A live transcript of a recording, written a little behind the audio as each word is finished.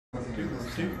As Chilli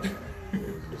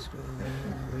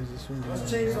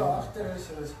so agter is,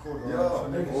 hulle is kort. Ja,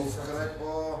 ons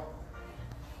grypbaar.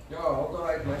 Ja, hold on,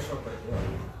 right, my shop it.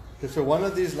 Okay, so one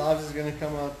of these lives is going to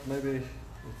come out maybe.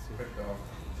 Let's see.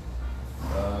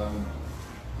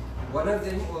 One of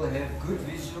them will have good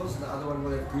visuals and the other one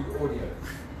will have good audio.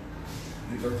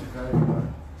 Die wat jy kry, maar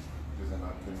dis 'n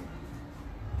acting.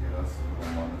 Ja, that's the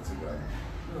one that's a guy.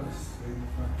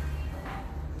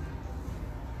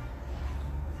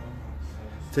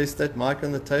 Test that mic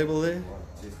on the table there.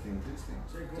 Testing.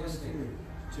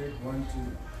 Check 1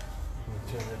 2.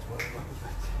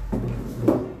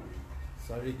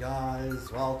 Sorry guys,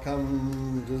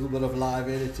 welcome. A little bit of live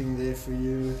editing there for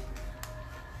you.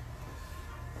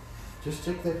 Just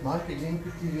check that mic again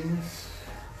quickly, Venus.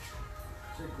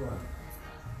 Check 1.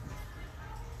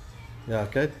 Yeah,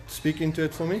 okay. Speak into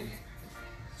it for me.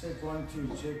 Check 1 2.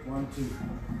 Check 1 2.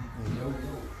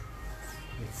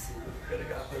 Let's see. Gotta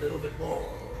go up a little bit more.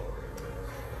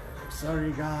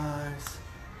 Sorry guys.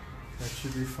 That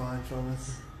should be fine,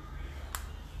 Jonathan.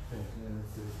 Okay,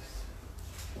 let's do this.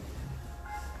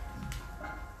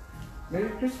 Merry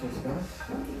Christmas, guys.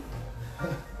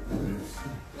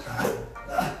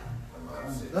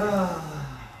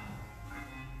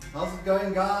 How's it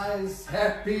going, guys?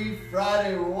 Happy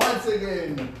Friday once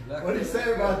again. What do you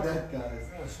say about that, guys?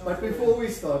 But before we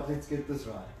start, let's get this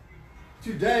right.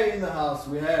 Today in the house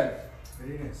we have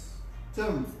Venus.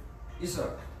 Tim,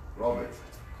 Isaac, Robert.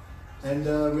 and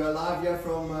we are live here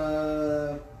from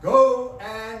Go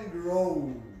and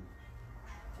Grow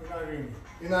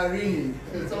in Irene.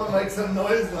 Can someone make some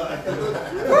noise like?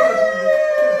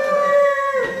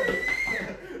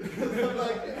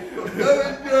 Like Go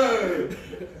and Grow.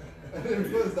 And then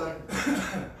it was like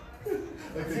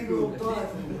I think we'll talk.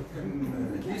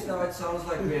 at least now it sounds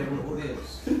like we have an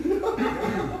audience.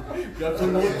 got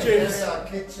some more chairs. Yeah,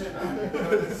 kitchen.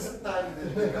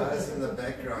 Standing the guys in the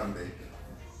background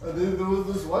there. There was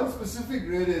this one specific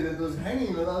Reddit that was hanging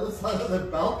on the other side of the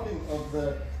balcony of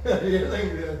the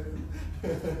yelling there.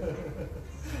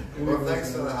 Well,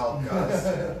 thanks for the help, guys.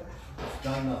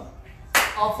 Done now.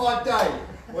 Our fight day.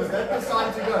 Was that the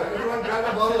sign to go? Everyone grab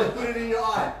a bottle and put it in your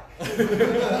eye.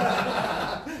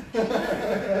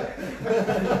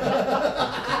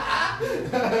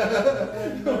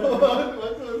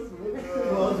 What was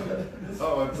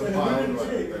Oh, it's a fine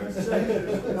one.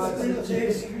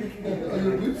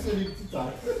 your boots are too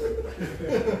tight.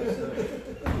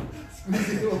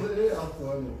 Squeezing all the air out the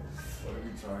window. What are we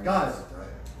trying Guys,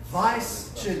 today?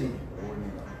 Vice chili.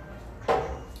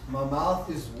 My mouth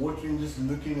is watering just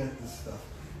looking at this stuff.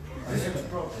 This is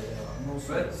proper.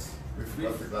 But We've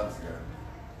got the gloves again.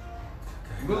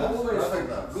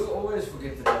 we'll always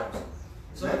forget the gloves.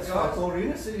 So That's why guys,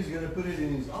 Paulina said he's going to put it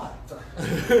in his eye.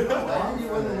 Why do you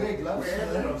want to wear gloves? We had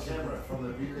that on camera from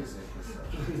the previous episode.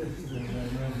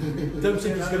 Tim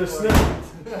said he's going to snip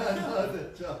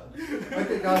it.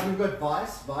 Okay guys, we've got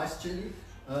Vice Chili.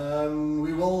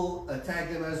 We will tag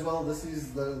them as well. This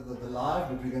is the live,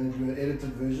 but we're going to do an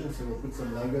edited version, so we'll put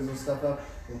some logos and stuff up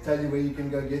and tell you where you can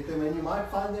go get them, and you might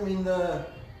find them in the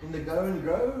Go and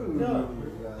Grow arena.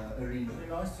 Very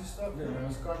nice to stop there. You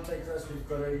must contact us. We've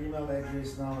got an email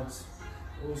address now. It's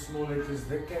all small letters,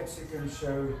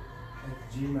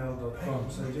 thecapsicumshow@gmail.com.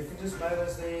 So you can just mail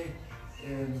us there,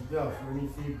 and yeah, for any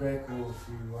feedback or if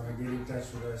you want to get in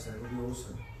touch with us, that would be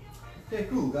awesome. Okay,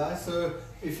 cool guys. So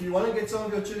if you want to get some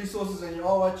of your chili sauces and you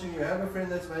are watching, you have a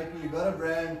friend that's making, you got a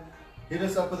brand, hit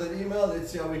us up with an email. Let's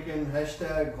see how we can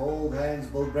hashtag hold hands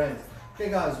build brands. Okay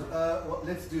guys,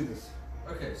 let's do this.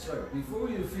 okay, so before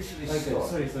we officially Okay, start,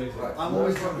 sorry. Right, I'm no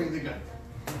always problem. jumping the gun.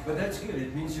 But that's good,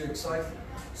 it means you're excited.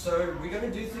 So we're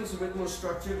going to do things a bit more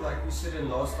structured like we said in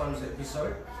last time's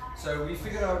episode. So we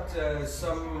figured out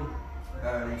some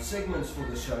segments for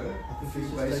the show. A few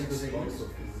basic segments.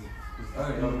 Oh,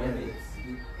 no, maybe.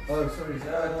 Oh, sorry.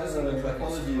 No, it doesn't look like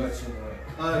it's too much in the way.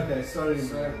 Oh, okay, sorry.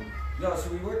 So, yeah,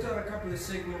 so we worked out a couple of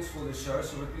segments for the show.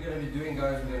 So what we're going to be doing,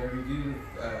 guys, we're going to review,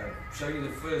 show you the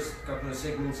first couple of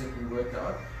segments that we worked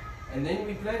out. And then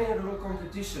we're planning a little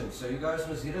competition. So you guys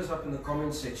must hit us up in the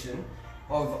comment section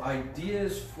of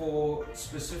ideas for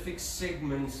specific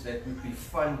segments that would be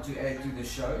fun to add to the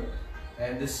show.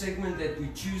 And the segment that we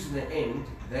choose in the end,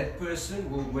 that person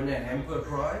will win a hamper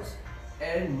prize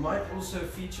and might also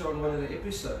feature on one of the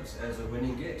episodes as a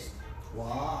winning guest.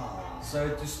 Wow. So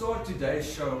to start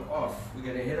today's show off, we're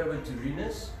going to head over to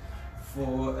Renus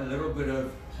for a little bit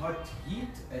of hot heat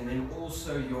and then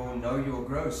also your Know Your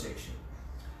Grow section.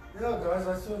 Yeah, guys,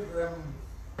 I thought we're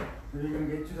going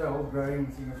to get to the whole growing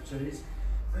thing of chilies.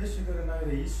 First, you've got to know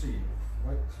the history,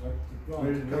 what the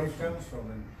plant, where it comes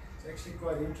from. And it's actually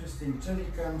quite interesting. Chili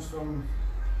comes from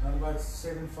around about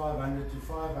 7,500 to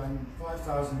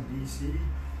 5,000 BC.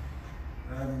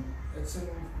 It's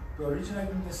originated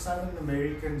in the Southern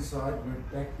American side,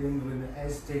 but back then when the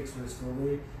Aztecs were still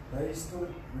there, they still,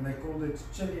 when they called it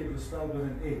Chilli, it was spelled with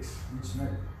an X,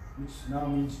 which now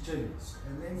means chilies.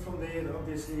 And then from there, it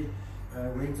obviously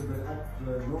went a bit up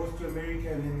north to America,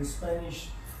 and then the Spanish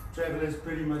travelers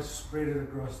pretty much spread it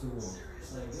across the world.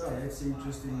 So yeah, that's the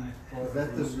interesting part. Is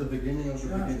that the beginning of the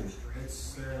beginning?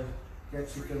 It's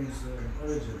capsicum's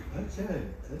origin. Okay,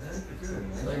 that's good.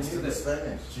 Thanks to the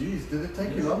Spanish. Jeez, did it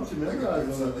take you long to memorize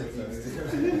all of Something that?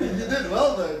 close to You did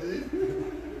well though,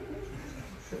 dude.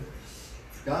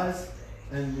 Guys,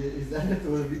 and is that it,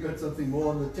 or have you got something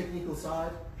more on the technical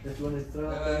side that you want to throw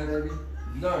out there maybe?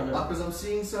 No. Because I'm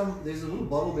seeing there's a little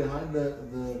bottle behind the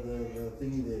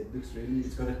thingy there. It looks really,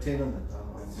 it's got a 10 on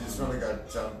it. You just want to go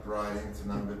jump right into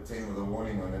number 10 with a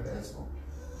warning on it as well.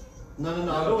 No, I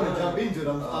don't want to jump into it.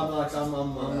 I'm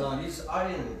like, He's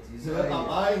eyeing it. I'm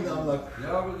eyeing them. I'm like,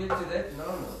 Yeah, we'll get to that.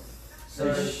 No. So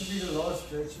that should be the last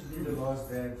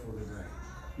bag for the day.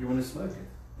 you want to smoke it?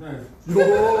 No.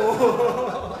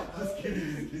 Just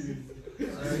kidding.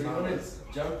 So you want to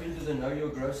jump into the Know Your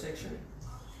Grow section?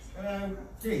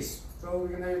 Yes. So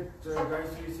we're going to go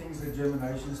through things, the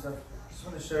germination stuff. Just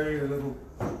want to show you a little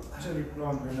chili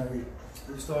plant.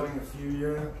 We're starting a few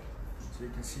here, so you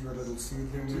can see what a little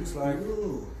seedling looks like.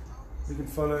 Ooh. You can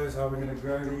follow us how we're going to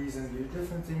grow these and do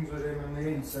different things with them and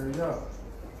then. So yeah.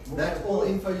 That's all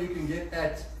info you can get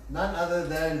at none other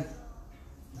than.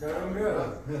 Go and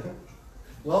grow.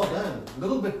 Well done. A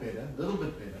little bit better.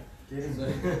 Getting So,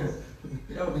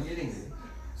 yeah, we're getting there.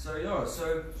 So yeah,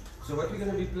 so what we're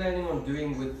going to be planning on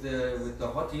doing with the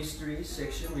hot history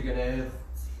section, we're going to have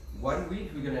 1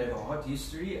 week we're going to have a hot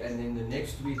history, and then the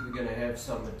next week we're going to have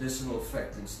some medicinal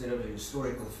fact instead of a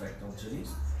historical fact on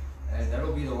chilies, and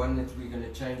that'll be the one that we're going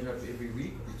to change up every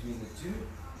week between the two,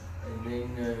 and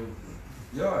then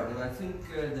yeah, and I think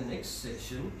the next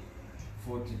section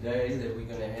for today that we're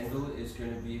going to handle is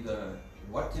going to be the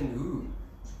what and who.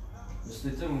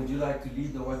 Mr. Tim, would you like to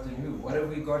lead the what and who? What have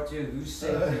we got here? Who's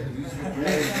sent it? Who's the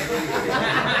brand?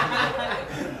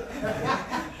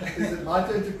 Is it my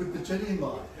turn to put the chili in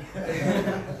mine?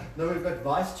 No, we've got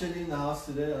Vice chili in the house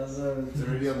today. It's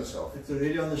already on the shelf. It's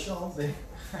already on the shelf there.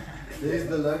 There's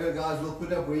the logo, guys. We'll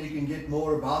put up where you can get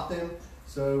more about them.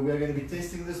 So we're going to be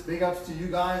testing this. Big ups to you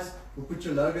guys. We'll put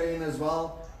your logo in as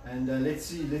well. And let's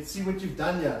see what you've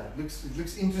done here. It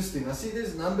looks interesting. I see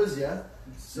there's numbers here.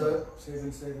 So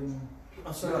 7.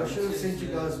 I'm sorry, I should have sent you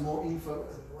guys more info.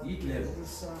 Heat level.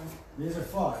 There's a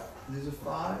 5. There's a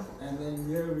 5. And then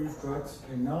here we've got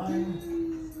a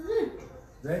 9.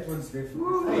 That one's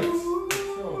definitely 8.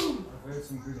 Sure. I've heard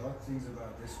some good hot things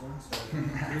about this one. So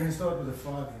we're going to start with a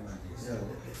 5 then, I guess.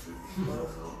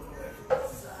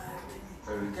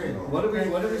 Okay. What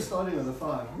are we starting with, a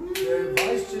 5? The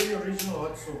Vice Chili Original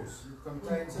Hot Sauce. It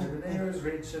contains habaneros,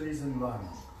 red chilies and lime.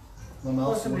 My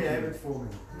mouth's Possibly watering. have it for me.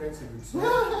 That's a good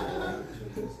sauce.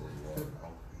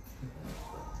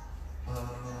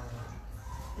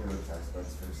 Give it a taste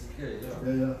buds first. Okay,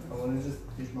 yeah. Yeah. I want to just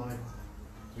get my.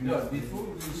 No, before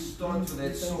we start with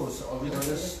that sauce, are we going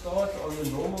to start on the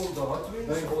normal, the hot wings,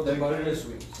 Thank- or the thank you. bonus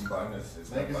wings? Bonus.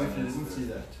 It's Make not as if you bonus. didn't see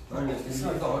that. Bonus. This is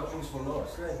the hot wings for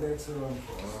last. Great, that's the one.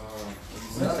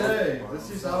 Okay, this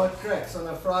is how it cracks on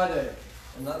a Friday.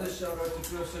 Another shout out to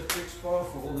Closer Quick Spa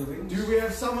for all the wings. Do we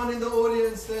have someone in the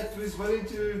audience that is willing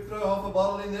to throw half a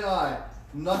bottle in their eye?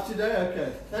 Not today,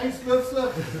 okay. Thanks, Cliff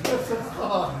Slip.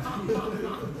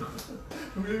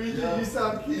 You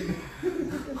sound keen.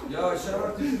 Yeah, shout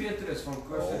out to Petrus from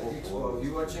Closer Quick Spa. If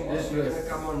you're watching this, you're going to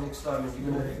come on next time and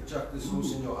you're going to chuck the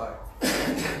sauce in your eye.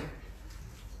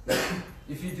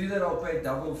 If you do that, I'll pay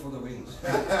double for the wings.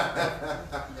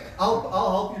 I'll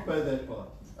help you pay that part.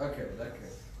 Okay.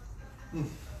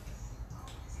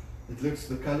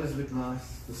 The colors look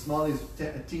nice. The smell is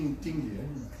tingly.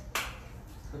 Eh?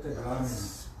 Put that lime in.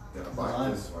 Gonna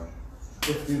bite this one.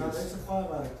 Let's do No, this. that's a 5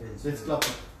 out of 10. Let's clap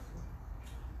it.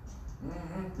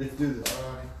 Let's do this.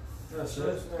 Alright. Yeah, so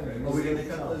it's no, Are we going to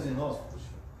cut those in half?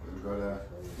 We've got a.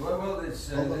 Well, there's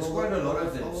quite a lot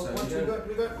of them, so What you we don't, got?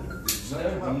 We got.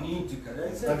 you don't need to cut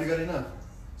it. Have you got enough?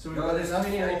 So we've No, got there's enough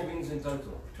 28 for wings in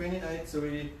total. 28. So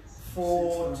we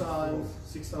 4 times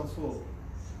 6 times 4.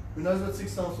 Who knows what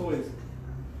 6 times 4 is?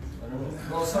 I don't know.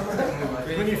 Well, some of them are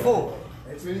like 24.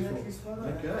 It's 24. really fun.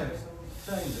 Okay.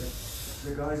 Change it.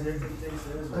 The guys have to taste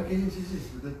it as well. Okay, yes.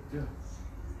 Yeah.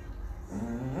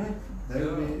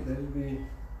 That'll be.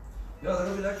 Yeah,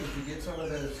 that'll be lucky to get some of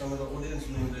the audience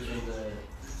members in the.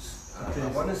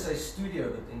 I want to say studio,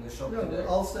 but in the shop Yeah, today.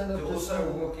 I'll stand up To just also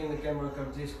so- walk in the camera,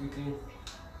 come test quickly.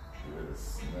 Give it a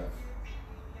sniff.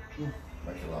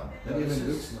 Make a line. That Yeah, even this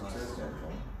looks is- nice. Cheers,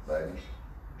 gentlemen. Lady.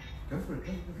 Go for it.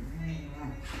 Go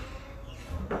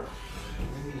for it.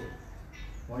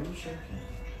 Why are you shaking?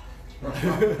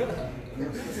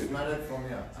 Smell it from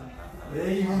here.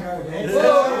 There you go. That's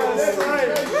Whoa, that's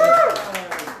right.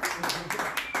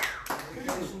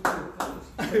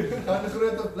 Gaan 'n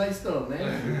groot op bly staan, né?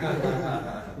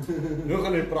 Nou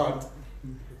gaan hy praat.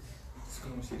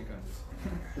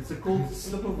 It's a cold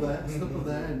slip of the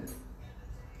hand.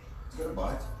 It's got a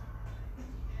bite.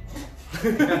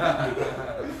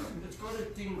 It's got a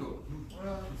tingle,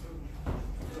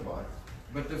 It's a bite.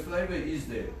 but the flavor is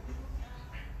there.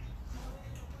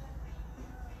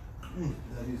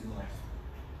 That is nice.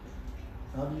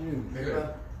 How do you?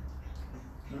 Pepper.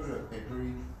 Look at it,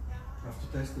 peppery. I have to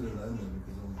taste it alone then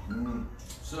because I'm.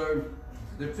 So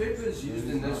the peppers used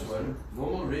in this one,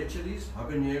 normal red chilies,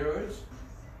 habaneros,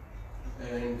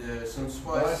 and some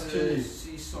spices, chili.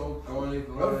 sea salt, garlic,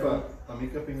 Go for it. I'm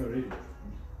hiccuping already.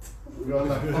 We're on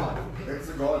like 5. It's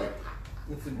the garlic.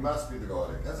 It's It must be the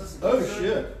garlic. That's a Oh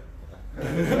shit! We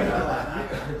That's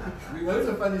a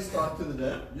weren't, funny start to the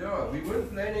day. yeah, we weren't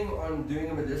planning on doing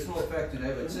a medicinal fact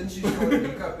today, but since you started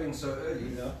hiccuping so early,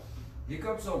 Yeah.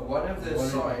 hiccups are one of the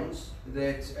signs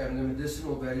that the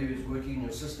medicinal value is working in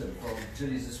your system from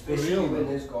chilies, especially real, when man?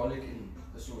 there's garlic in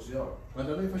the sauce. Yeah. I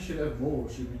don't know if I should have more or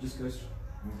should we just go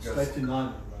straight to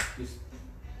 9? Like just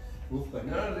wolfpack.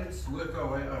 No, let's work our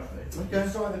way up, eh? Okay.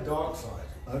 Let's try the dark side.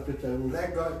 I hope it will.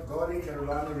 Black garlic,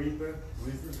 Carolina Reaper.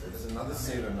 There's another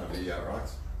 7 over here, right?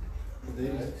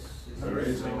 There it is. It's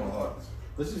Original hot.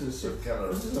 This is a 6.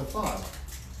 Calories. This is a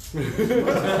 5.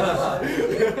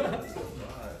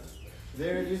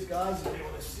 There it is, guys. If you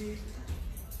want to see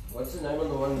What's the name of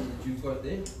the one that you've got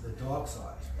there? The dark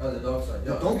side. Oh, the dark side.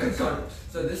 Yeah. The donkey okay, side.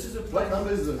 So this is a What plate.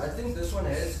 number is this? I think this one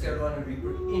has Carolina Reaper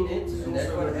in it, and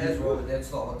that one has well, but that's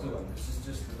the hotter one. This is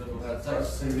just a little bit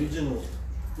That's taste. the original.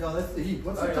 Yeah, that's the heat.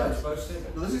 What's Oh, the yeah, it's taste? both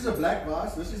seven. So this is a black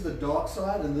vice, this is the dark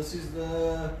side, and this is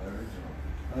the. Original.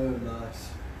 Oh, nice.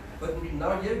 But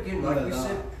now here again,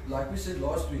 like we said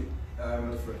last week,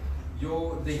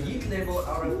 the heat level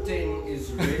out of 10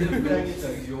 is relevant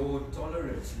to your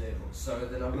tolerance level. So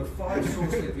the number 5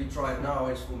 sauce that we tried now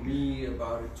is for me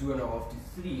about a 2.5 to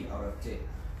 3 out of 10.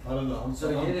 I don't know. I'm So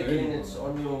I'm yet very again, it's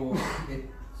wrong. on your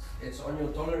it's on your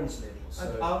tolerance level. So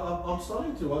I'm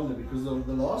starting to wonder because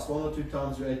the last 1 or 2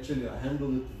 times we ate chili, I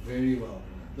handled it very well.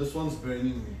 This one's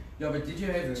burning me. yeah, but did you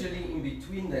have chili in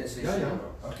between that session? Yeah, yeah. or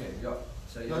not? Okay, yeah.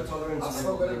 So your Yeah. tolerance I've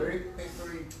still level. got a very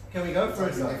peppery. Can we go for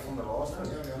it, Something guys? from the last one.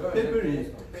 Yeah, Go yeah. ahead.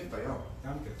 Peppery. Pepper, yeah.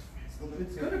 Pumpkin. Still a bit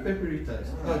It's got a peppery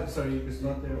taste. Oh, sorry, it's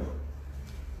not there.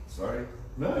 Sorry.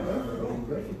 No, go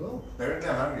for gold. Apparently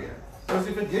I'm hungry. Eh? Because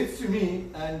if it gets to me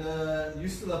and you're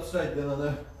still up straight, then I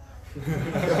know.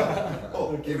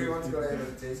 Oh, everyone's got to have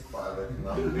a test pilot. And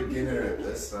I'm a beginner at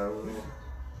this, so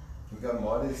we'll go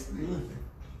modestly.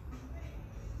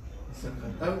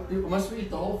 You must we eat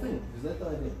the whole thing? Is that the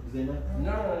idea? Is there no?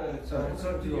 No, it's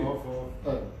up to you. Oh,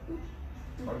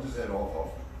 I'll just add off.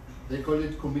 they call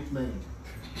it commitment.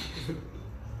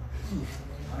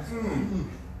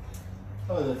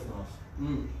 Oh, that's nice.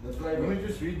 The Let flavor. me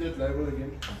just read that label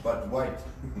again. But wait.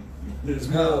 There's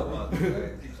more.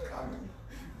 It's coming.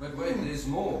 But wait, there's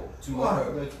more Oh,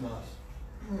 tomorrow. that's nice.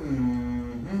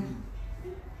 Mm-hmm.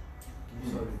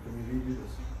 Sorry, can we redo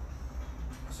this?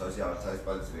 So see how it tastes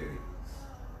buds vary.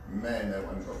 Man, that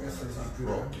one got me This is some good.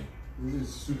 broccoli. This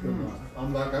is super nice.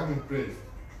 I'm impressed.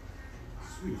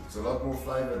 Sweet. It's a lot more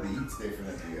flavour. The heat's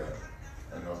definitely here.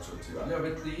 And not so too Yeah,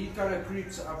 but the heat kind of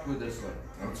creeps up with this one.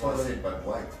 That's why I said, but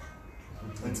wait.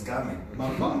 It's coming.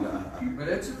 But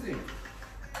that's the thing.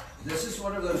 This is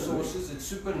one of those sauces. It's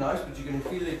super nice, but you're going to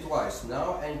feel it twice,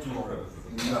 now and tomorrow.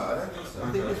 No, I don't think so.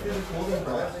 I think it's really more than I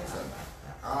don't that. think so.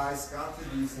 I scouted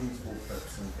these things for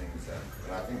pips and things,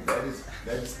 and I think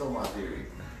that is still my theory.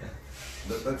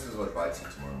 The pips is what bites you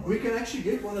tomorrow morning. We can actually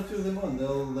get 1 or 2 of them on.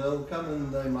 They'll come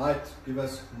and they might give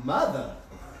us mother.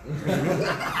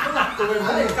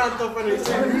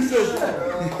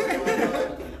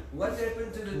 What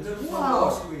happened to the tip from Wow.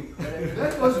 last week?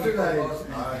 That was delayed.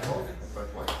 I hope, but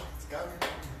wait, it's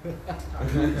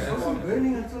coming. So I'm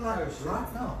burning until like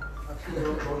right now.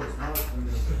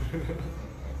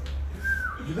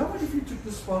 You know what, if you took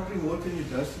the sparkling water and you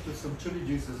dosed it with some chili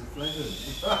juice as a flavor?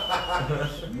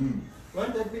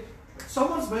 Won't that be?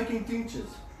 Someone's making tinctures.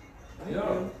 Yeah.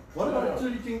 What about Yeah. a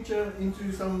chili tincture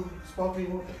into some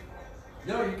sparkling water?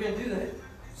 Yeah, you can do that.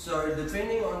 So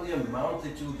depending on the amount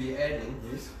that you'll be adding,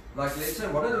 Yes. like let's say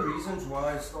one of the reasons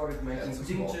why I started making That's a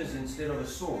tinctures instead of a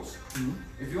sauce.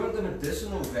 Mm-hmm. If you want the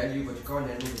medicinal value but you can't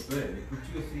handle the burn, you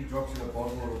put 2 or 3 drops in a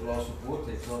bottle or a glass of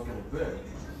water, it's not going to burn.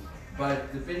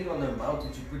 But depending on the amount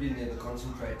that you put in there, the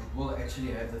concentrate, it will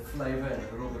actually have the flavor and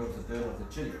a little bit of the burn of the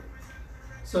chili.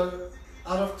 So,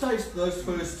 out of taste, those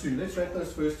first two, let's rate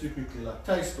those first two quickly, like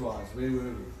taste-wise, where were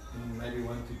we? In maybe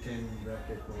 1 to 10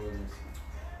 bracket more or less.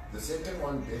 The second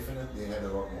one definitely had a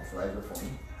lot more flavor for me.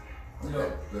 Yeah.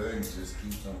 That burns just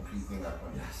keeps on creeping up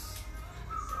on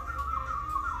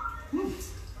you.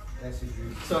 That's it.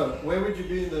 So, where would you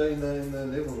be in the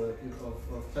level of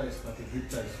taste, like a good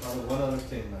taste, out of 1 out of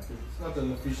 10? Like it's not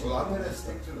an official. Well, I'm going to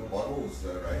stick to the bottles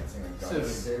rating and go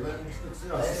 7.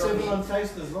 7 on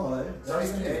taste as well, eh?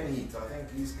 Taste and heat. I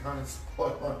think he's kind of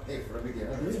spot on there for a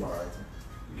beginner. That's my rating.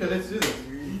 Okay, let's do this.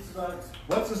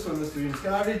 What's this one, Mr. Williams?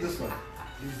 Can I read this one?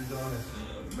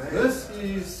 This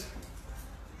is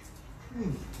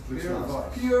Pure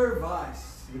Vice. Pure Vice.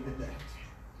 Look at that.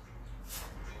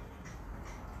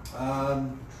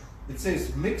 It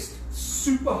says mixed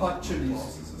super hot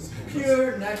chilies,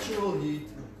 pure natural heat,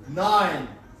 9.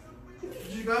 Did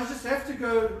you guys just have to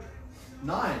go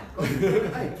 9? Got to go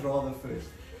 8 rather first.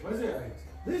 Where's it 8?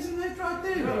 There's an 8 right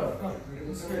there.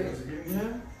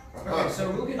 Yeah. Okay, so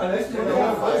we'll get Let's do the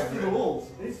walls. Let's do the walls.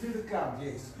 Let's do the count,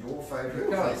 yes. Your favorite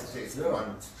Yeah. taste test Yeah.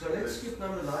 one. So let's skip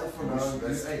number 9 for now and do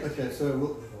That's- 8. Okay, so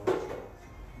we'll.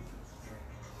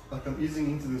 Like I'm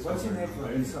easing into this What's one. in there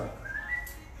for inside?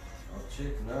 I'll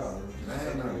check now.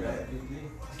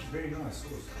 It's very nice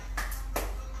sauce.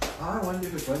 I wonder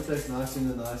if it won't taste nice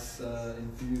in a nice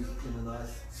infused in a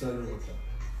nice soda water.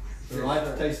 The Yeah.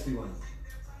 right tasty one.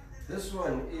 This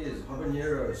one is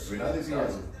habanero, We know this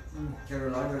guys.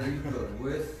 Carolina Reaper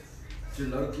with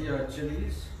Chilokia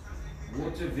chilies,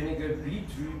 water, vinegar,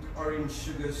 beetroot, orange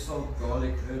sugar, salt,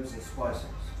 garlic, herbs and spices.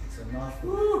 It's a knife.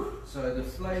 So the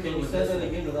flavor. Can you with say this that one-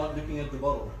 again without looking at the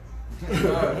bottle? No.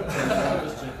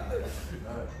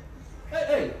 No. Hey,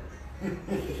 hey!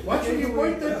 Why should you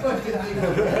point that fucking thing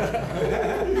at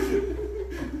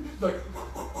Like,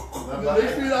 the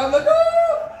next minute I'm like, ah!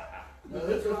 No,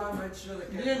 that's why I made sure the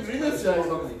Me and Rina say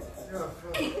something.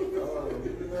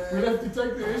 We'll have to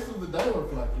take the rest of the day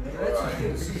off, like, you know? That's the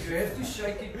thing. See, you have to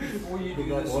shake it before you do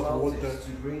Like the hot smell water. test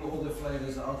to bring all the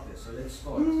flavors out there. So let's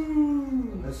start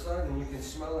on this side, and you can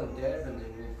smell and dab, and then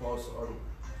we'll pass on.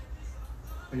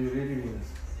 Are you ready, Venus?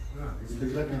 You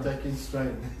look like you're taking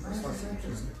strain. That's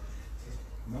interesting.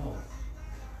 No.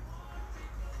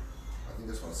 I think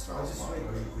this one I smells just mine.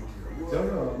 sweat very quickly. Don't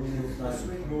know, I mean, it's I nice.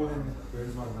 sweat more than it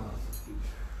burns my mouth.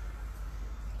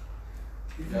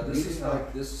 Yeah, this is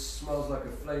like this smells like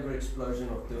a flavor explosion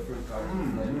of different kinds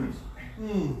of flavors.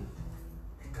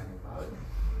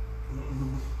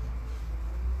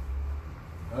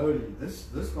 Holy, this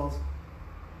smells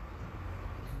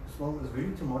is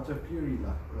very tomato puree,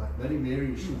 like Bloody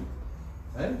Mary-ish.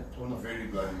 Eh? Or not? Very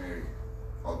Bloody Mary.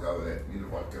 I'll go with that. Need a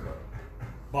vodka though.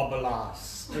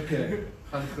 Babbelaars. Okay,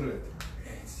 gaan groot.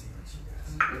 Let's see what she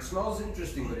does. It smells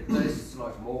interesting, but it tastes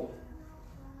like more.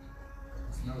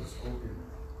 It smells scorpion.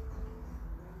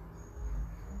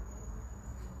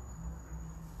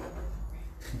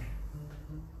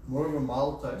 More of a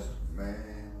mild taste.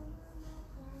 Man.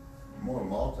 More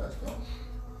malt taste, huh?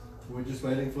 We're just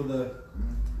waiting for the.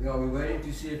 Yeah, we're waiting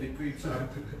to see if it creeps up.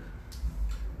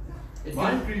 It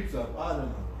Mine can, creeps up. I don't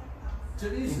know.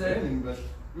 chilies It's that burning, but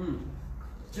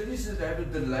chilies that have a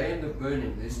delay in the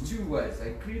burning. There's two ways.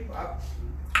 They creep up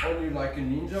on you like a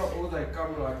ninja, or they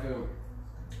come like a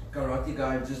karate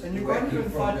guy and just and you whack can't even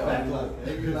from fight back behind. like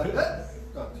that. You're like, ah,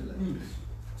 got too late.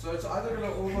 So it's either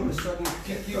gonna all of a sudden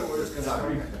kick you, or it's gonna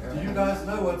creep. Do you guys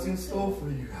know what's in store for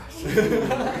you guys?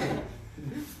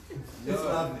 It's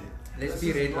lovely. Let's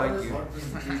be red like you.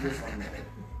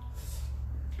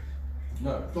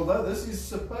 No. Although this is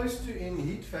supposed to, in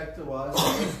heat factor wise,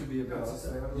 supposed to be about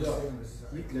Yeah.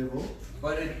 heat level.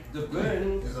 But the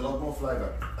burn, There's a lot more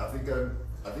flavor. I think the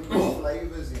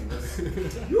flavors in this.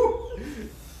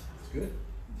 It's good.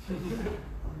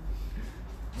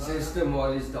 says Tim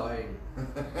while he's dying.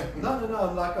 No,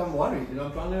 I'm worried. You know,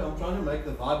 I'm trying to make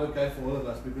the vibe okay for all of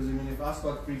us, because I mean, if I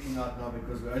start freaking out now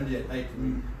because we're only at 8,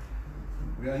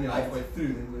 we're only halfway through,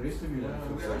 then the rest of you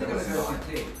don't We're feel only so gonna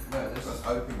good. go to 10. No, I this was is.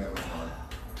 hoping that was mine.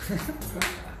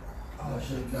 I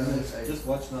should have done this. Just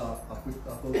watch now. I thought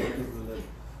that was the lid.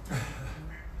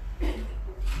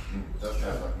 Does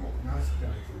taste like more. Nice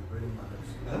guy for burning my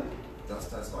lips. Huh? Does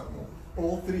taste like more.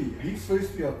 All three. These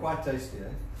first three are quite tasty,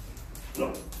 eh?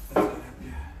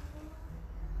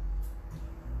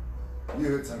 You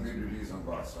heard some good reviews on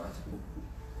Vice, right?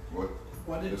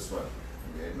 What did- This one.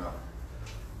 Yeah, no.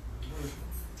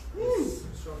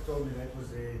 Shop told me that was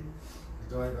the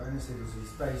guy, the owner said it was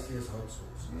his tastiest hot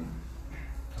sauce.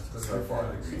 That's got So good far,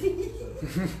 I flavours. agree.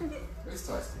 It's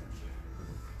tasty.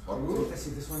 Hot Ooh, I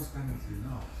see this one's coming through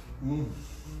now.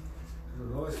 The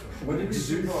lowest one. What did we do?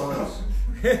 Super honest.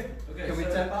 Okay, Can we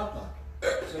so, tap out now?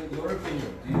 so in your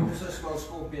opinion, do you also smell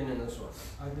scorpion in this one?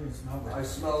 I do smell I that.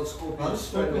 smell How scorpion does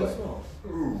straight scorpion away. smell?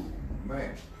 Ooh,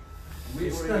 man.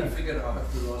 We've already figured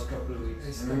out the last couple of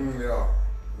weeks. Yeah.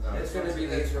 No, It's gonna be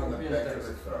that on the scorpion back of taste.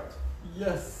 the throat.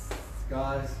 Yes,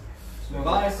 guys. Smell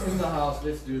Vice in the house.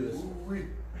 Let's do this.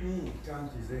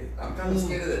 Can't you say? I'm kind of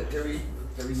scared of that.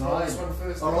 Can we smell this one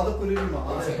first? I'd rather put it in my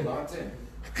What's eye. it, 19?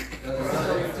 Taste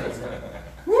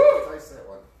that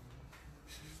one.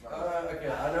 Okay,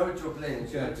 I know what you're playing.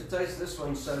 So you have to taste this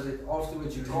one so that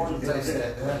afterwards you can't taste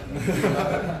that one.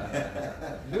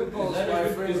 Loopholes, my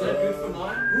friend. Is that good for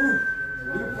 9?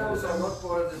 Loopholes are not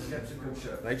part of the capsicum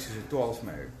show. Lyk soos 'n 12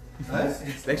 my ou. Huh?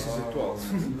 Lyk soos 'n 12.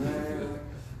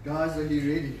 Guys, are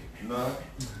you ready? No.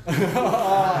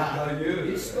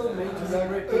 He's still meant to be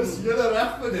ready. Is julle reg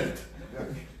vir dit?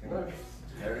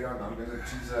 Carry on. I'm going to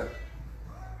choose a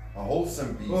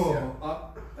wholesome beef here.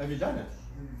 Have you done it?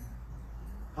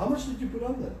 How much did you put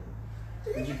on there?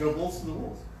 Did you go balls to the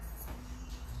walls?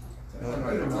 I don't know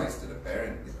how to taste it,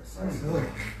 apparently.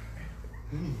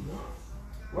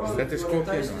 But Well, That if is you want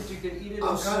to scorpion, taste no? it, you can eat it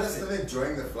I'm or kind of sip still it.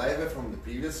 enjoying the flavor from the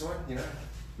previous one, you know?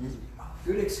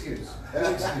 Good excuse.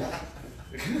 Good excuse.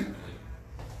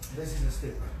 This is a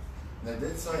step. They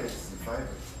did say it's the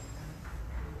favorite.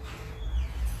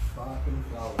 Fucking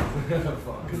flower.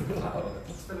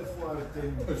 It's still a 4 out of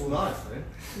 10. It's nice, eh?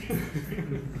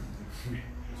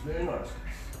 It's very nice.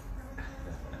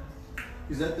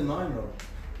 Is that the 9 roll?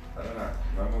 I don't know.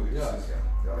 No more uses Yeah. here.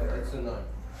 Yeah, That's a 9.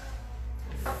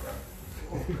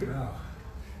 Wow.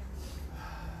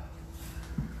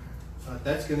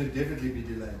 That's going to definitely be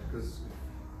delayed because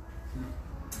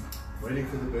waiting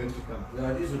for the burn to come.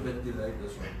 Yeah, it is a bit delayed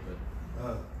this one, but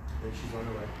Oh, then she's on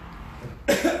her way.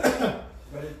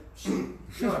 but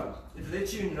it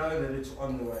lets you know that it's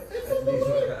on the way. At least.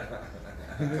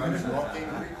 Comes knocking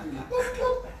quickly.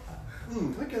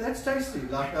 Okay, that's tasty.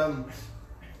 Like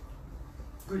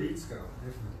Good heat scale,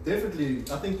 definitely.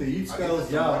 definitely, I think the heat I scale think is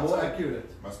the tomato more accurate.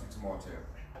 Must be tomato.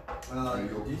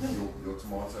 Do you think? Your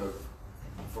tomato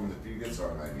from the previous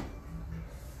one, maybe.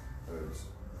 Herbs.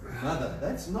 Another.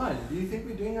 That's 9. Do you think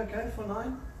we're doing okay for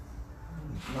 9?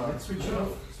 No, Let's switch it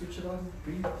off. Switch it on.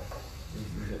 Breathe.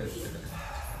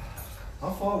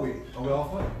 How far are we? Are we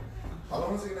halfway? How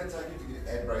long is it going to take you to get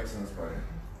ad breaks in this program?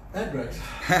 Ad breaks.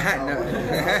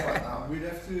 We'd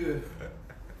have to.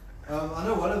 I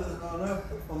know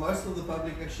for most of the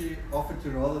public actually offered to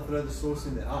rather throw the sauce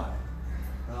in their eye.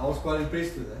 And I was quite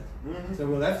impressed with that. So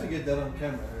we'll have to get that on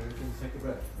camera and we can take a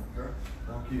break. Okay.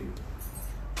 Thank you.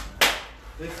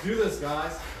 Let's do this,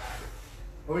 guys.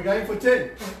 Are we going for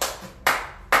 10?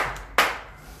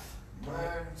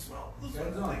 Man, smell.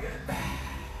 Hands on.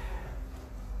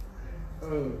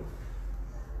 Oh.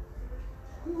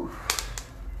 Whew.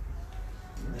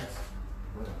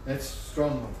 That's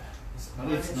strong. It's I'd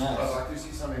nice. like to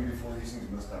see something before these things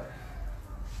messed up.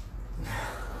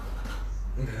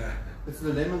 It's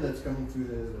the lemon that's coming through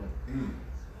there as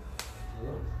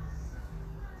well.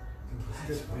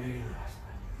 That's very nice.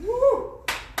 Woo!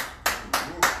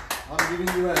 I'm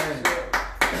giving you a hand.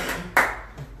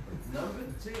 Number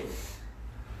 10.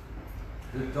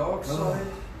 The Dark Side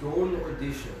Dawn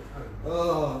Edition.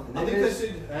 Oh, I think they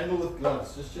should handle with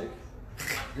gloves. Just check.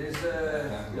 There's a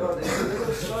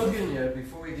little slogan here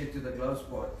before we get to the gloves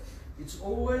part. It's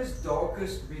always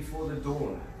darkest before the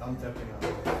dawn. I'm tapping out. No,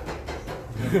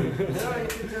 you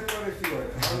can tap out if you want.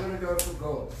 I'm gonna go for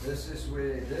gold. This is what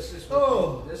we're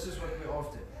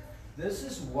after. This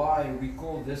is why we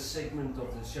call this segment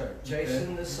of the show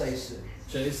Chasing the Saison.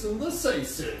 Jason the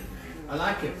Saison. I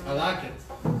like it. I like it.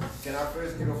 Can I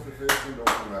first get off the first one off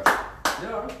from Russia?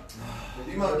 Yeah.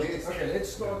 Be my guest. Okay, let's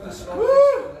start this one.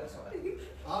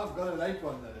 I've got a late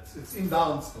one though. It's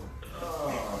inbound still.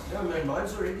 Oh, Yeah, man,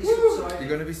 mine's already You're subsided.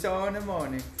 gonna be so in the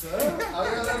morning. I'm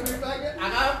gonna be back. I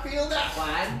gotta feel that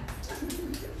one.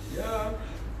 Yeah.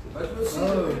 But we'll see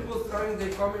Oh. the people throwing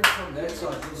their comments from that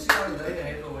side. We'll see how they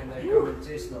handle when they come and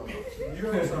test now. You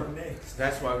guys are next.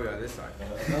 That's why we are this side.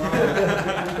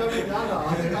 We're coming down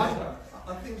now. I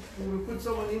think we'll put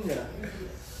someone in here.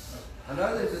 I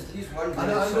know there's at least one. I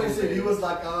know he said he was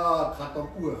like, gaat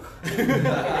op oor. He's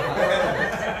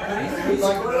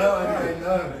Like, got no, okay,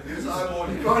 no. Here's eyeball.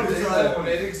 You can't do that.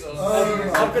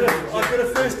 I've got a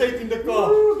first date in the car.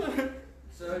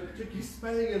 So Check, he's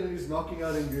smelling it and he's knocking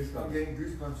out in I'm goosebumps. getting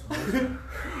goosebumps.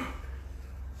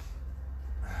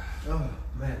 Oh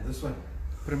man, this one.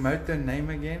 Promote the name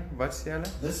again. What's julle?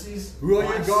 This is. Who are you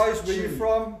Vice guys? Where you Chilli.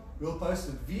 from? We'll post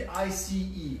it. VICE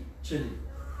Chili.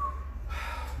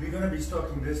 We're going to be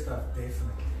stocking this stuff,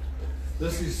 definitely.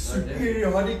 This is No, definitely.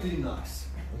 superiorically nice.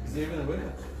 Is there even a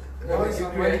winner? Guys, you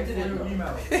I'm waiting for created it your now.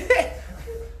 email.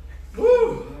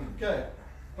 Woo! Okay.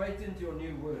 Patent your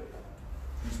new word.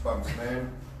 Goosebumps,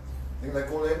 man. I think they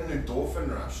call that an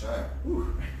endorphin rush, eh?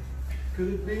 Could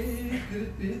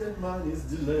it be that mine is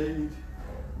delayed?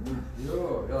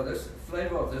 Yeah, this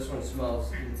flavor of this one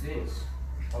smells intense.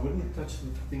 I wouldn't touch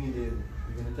the thingy there.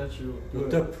 You're gonna touch your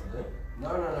tip. No.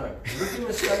 Rookie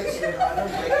mistakes that I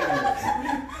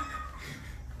don't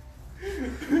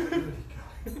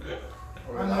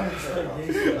I'm not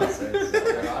They're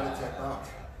hard to tap out.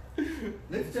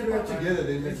 Let's tap out together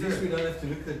then. At least we don't have to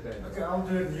look that bad. Okay, I'll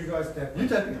do it and you guys tap. You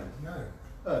tapping out? No.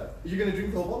 Oh, you're gonna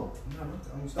drink the whole bottle? No,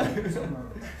 I'm stopping.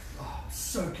 Oh, I'm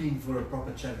so keen for a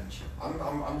proper challenge. I'm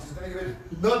just gonna give it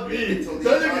Not me! until the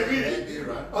Don't look entire at me! debut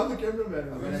run. I'm the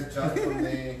cameraman. I'm gonna judge from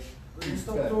there. Will you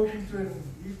stop Okay. talking to him and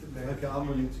eat the bag? Okay, I'm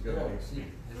willing to go. Yeah, see.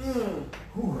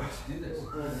 Let's do this.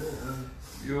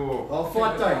 Yo. I'll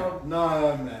fight Okay, time.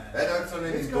 No, man. They don't sound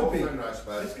an Let's go big. endorphin rush,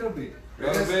 but Let's go big.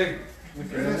 Go big.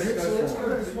 Okay, let's let's go go for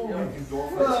for it. it. Small Yeah. one.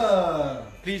 endorphins. Ah.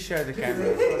 Please share the camera.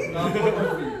 No, I'm not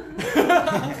for you.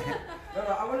 No,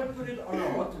 I want to put it on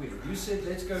a hot wing. You said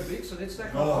let's go big, so let's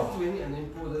take a Oh. hot wing and then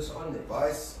pour this on there.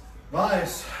 Vice,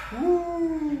 Nice.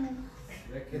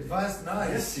 Advice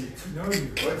nice to know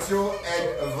you. what's your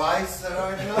advice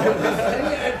right now?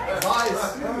 Nice.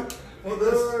 For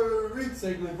this read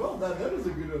segment. Well done. That was a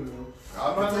good one.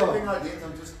 I'm not taking ideas,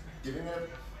 I'm just giving it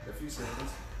a few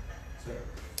seconds.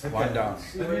 One down.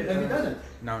 Have you done it?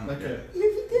 No, no. Okay.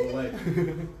 We'll wait.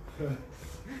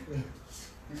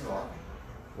 He's right.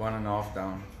 1.5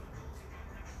 down.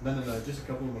 No. Just a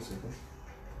couple more seconds.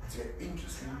 It's an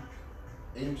interesting.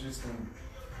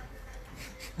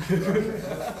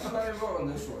 Flavor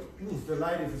on this one. It's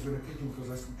delayed if it's going to kick in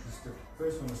because the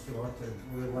first one was too hot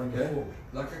and the one Okay. before.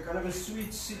 Like a kind of a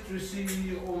sweet,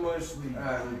 citrusy, almost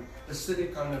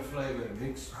acidic kind of flavor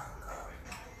mix.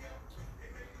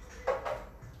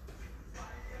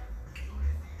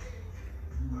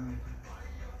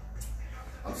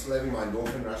 I'm still having my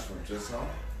endorphin rush from just now.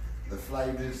 The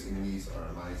flavors in these are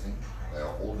amazing. They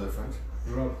are all different.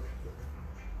 Rob.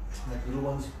 That little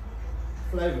one's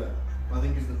flavor, I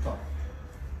think, is the top.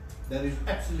 That is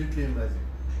absolutely amazing.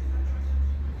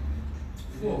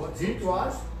 Heat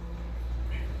wise?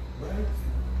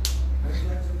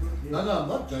 No, I'm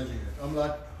not judging it. I'm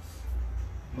like,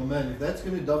 my man, if that's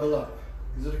going to double up,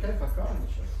 is it okay if I cry on the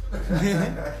show?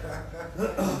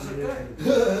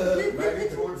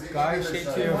 Maybe towards the Guys, end share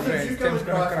of to the your show. Why don't you friends. come Tim's and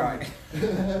gonna cry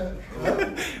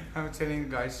cry. I'm telling you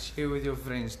guys, share with your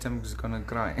friends. Tim's gonna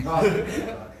cry.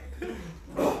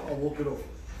 I'll walk it off.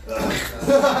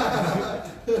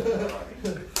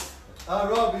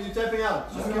 Rob, are you tapping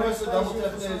out? Just give us a double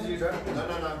tap there as you.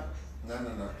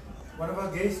 No. One of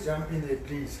our guests jump in there,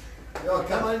 please. Yo,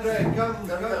 come Andre,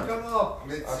 come up.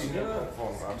 Let's see.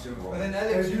 And then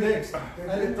Alex, you next.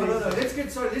 Alex, no. Let's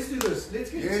do this.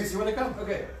 Yes. You want to come?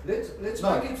 Okay, let's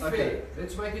No, make it okay. fair.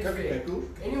 Let's make it Okay, fair. cool.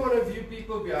 Any one of you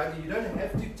people behind you don't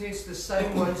have to test the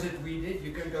same ones that we did.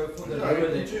 You can go for the No, lower you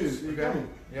levels. choose. You're coming.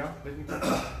 Yeah, let me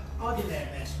I'll do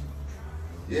that, man.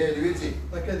 Yeah, Luigi.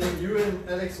 Okay, then you and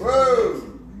Alex. Whoa,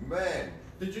 man.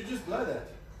 Did you just blow that?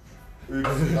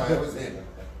 Oops, no, it was him.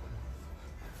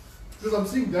 Because I'm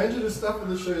seeing dangerous stuff in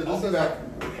the show. I'll This be is back.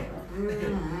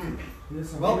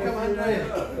 Yes, I'm welcome, very-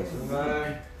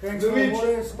 Andre. Thanks Luigi. for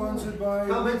water, sponsored by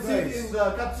Come and sit Base. in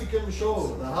the Capsicum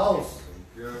Show, the house.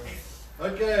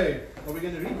 Okay, are we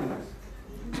going to read this?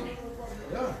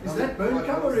 Yeah. Is that burn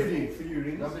come already for you,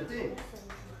 Ringo? Number 10.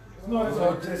 No,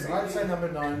 it's not. I'd say number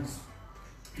 9's.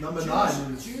 Number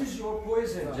 9 is. Choose your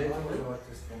poison, gentlemen.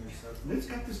 Let's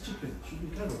cut this chicken. Should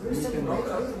be cut off. Where's We can the- roll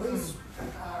it. where's-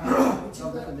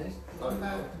 Not that nice.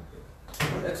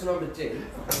 That's number 10.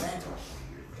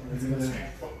 We're gonna-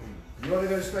 You want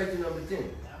to go straight to number 10?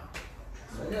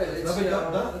 Okay, let's No, see.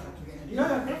 but no. Yeah,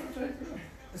 concentrate.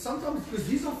 Sometimes, because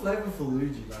these are flavorful,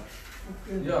 Luigi. Like,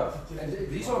 Yeah, and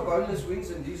these are boneless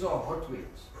wings and these are hot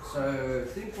wings. So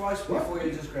think twice before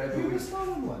you just grab a You wing. missed out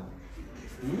on one.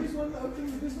 You missed one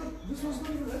open. This was not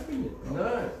even open yet.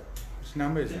 No, Which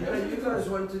number is it? no, you guys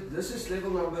wanted. This is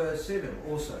level number 7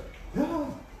 also. Yeah.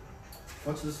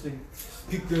 Watch this thing.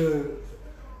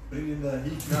 Bring in the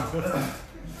heat now.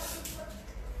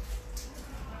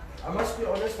 I must be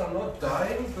honest, I'm not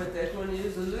dying, but that one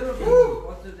is a little bit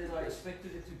hotter than I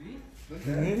expected it to be.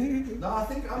 No, I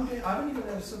think I haven't even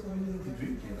had a sip of anything to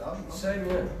drink yet. I'm Same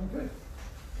here. I'm good.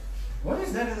 What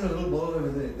is that in the little bowl over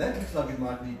there? That looks like it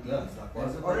might need gloves. Like, why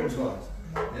is it Orange like ones.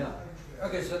 Yeah.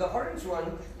 Okay, so the orange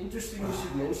one, interesting you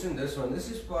should mention this one.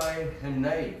 This is by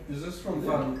Hanay, Is this from if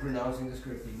there? I'm pronouncing this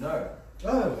correctly. No,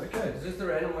 Oh, okay. This is the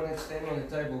random one that's standing on the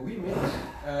table. We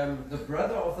met the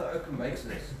brother of the oak who makes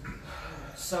this.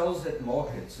 Sells at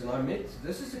markets, and I met,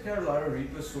 this is the Carolina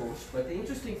Reaper sauce, but the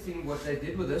interesting thing, what they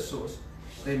did with this sauce,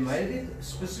 they made it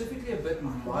specifically a bit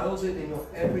milder than your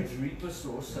average Reaper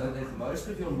sauce, so that most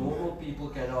of your normal people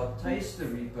can now taste the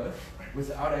Reaper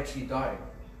without actually dying.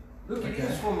 Look, it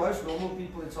is for most normal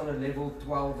people, it's on a level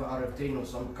 12 out of 10 or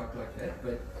some cup like that,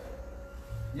 but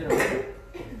you know.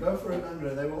 Go for it,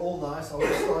 Andre. They were all nice. I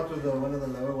would start with one of the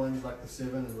lower ones, like the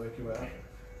 7, and work your way out.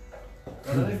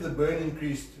 I don't know if the burn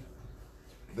increased.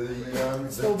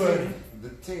 Still burning. The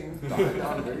 10 died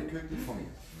down very quickly for me.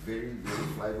 Very, very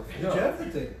flavorful. Did you have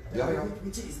the 10? Yeah, yeah.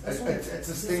 Which is It's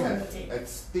a stinger. It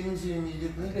stings you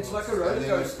immediately. It's like a roller and then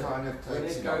coaster. it kind of When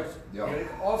takes it you out. goes, Yeah.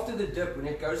 after the dip, when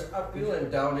it goes uphill and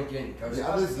down again, it goes The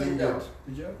up others and lingered. down.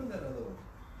 Did you open that other one?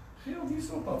 Heel, die is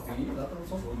op papier. Laat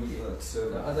ons op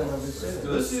The other number 7.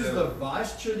 This is the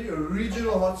Vice Chili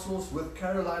original hot sauce with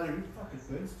Carolina Reaper. Fuck, it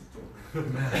burns to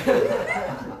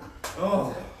talk.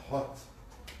 Oh, hot.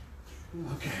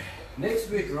 Okay. Next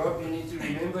week, Rob, you need to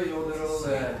remember your little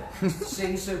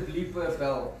sensor bleeper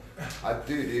bell. I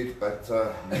do, dude, but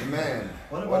man,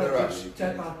 What what a about rush. a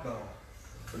tap out bell?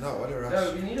 No, what a rush.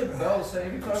 No, we need a bell, so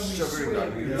every time we Sugar swear,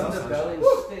 gun. we Yeah. need the bell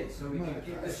instead, so we can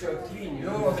keep the show clean. You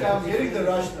know, Okay, I'm getting the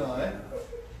rush now, eh?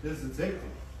 Yes, it's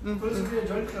hectic. Possibly a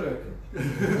joint karaoke.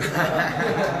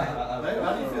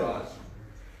 How do you feel?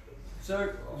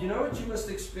 So, you know what you must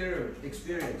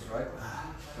experience, right?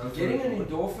 Getting an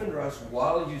endorphin rush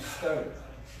while you stone.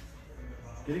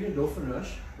 Getting a dolphin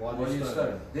rush while While you you're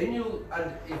stone. Then you'll,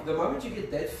 and if the moment you get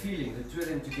that feeling, the two of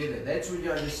them together, that's when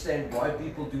you understand why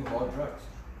people do hard drugs.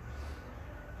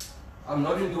 I'm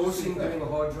not endorsing doing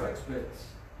hard drugs, but.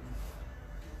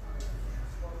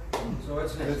 So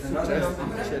what's next? Another I'm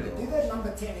number going to 10. do that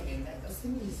number 10 again. This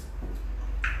thing is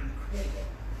incredible.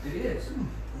 It is.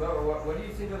 Well, what do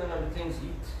you think of the number 10's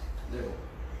heat level?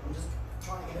 I'm just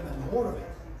trying to get a bit more of it.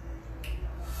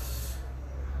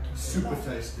 super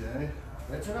tasty, eh?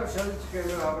 That's enough. Show the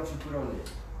camera how much you put on there.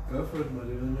 Go for it, my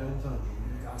dude, on your own time.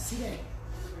 I see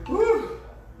that. Woo!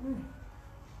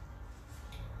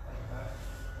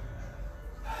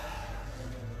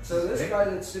 So this guy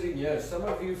that's sitting here, some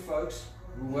of you folks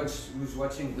who's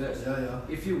watching this, Yeah, yeah.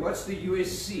 if you watch the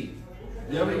USC,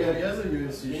 Yeah, we got, he has a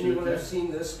USC then shirt, you will have yeah.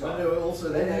 seen this But guy. they were also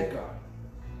And there. that guy.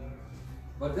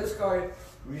 But this guy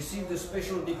received a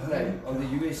special nickname on the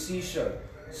USC show.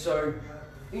 So,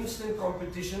 instant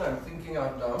competition, I'm thinking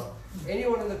out loud.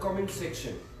 Anyone in the comment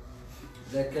section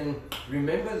that can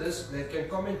remember this, that can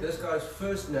comment this guy's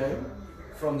first name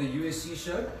from the USC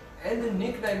show and the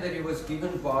nickname that he was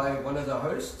given by one of the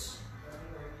hosts,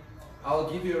 I'll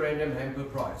give you a random hamper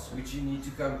prize, which you need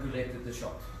to come collect at the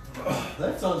shop.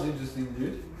 That sounds interesting,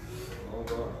 dude.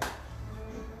 Hold on.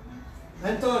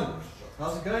 Anton,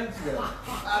 how's it going today?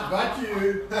 I got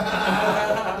you.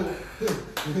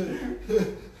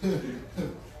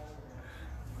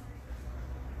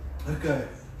 Okay.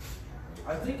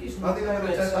 I think he's I not think I'm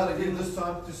going to that take out something give this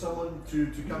time to someone to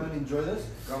come and enjoy this.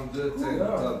 Come do it, Tim. Yeah.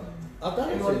 Done. I've done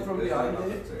Anyone it. from behind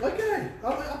there? Okay,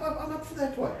 I'm up for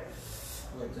that one.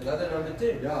 Wait, another number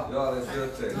 10. Yeah. Yeah, let's do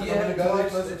it, Tim. I'm going to go there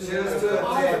closer to Cheers the to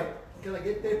it. Can I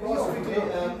get there past quickly?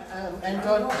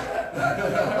 Anton?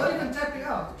 I'm not even tapping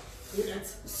out.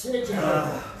 It's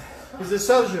Sergio. Is it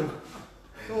Sergio?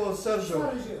 Oh,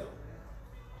 Sergio. Sergio.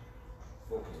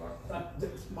 But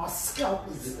my scalp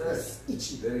is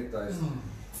itchy. Very tasty.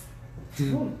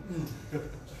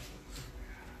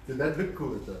 Did that look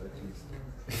cool though, at least?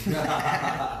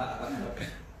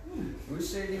 Hoe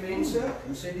sê die mense?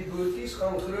 Hoe sê die boertjies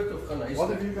gaan groot of gaan huis? What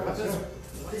have you got?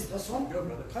 What is this one?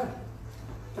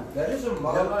 That is a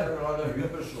mild Carolina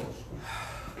Reaper sauce.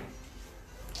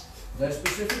 They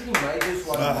specifically made this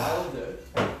one milder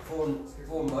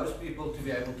for most people to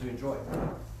be able to enjoy.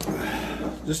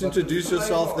 Just introduce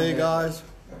yourself there, guys.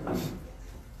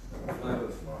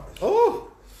 Oh,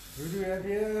 Who do we have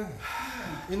here?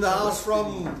 in the house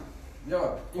from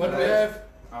Yeah. what we have.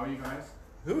 How are you guys?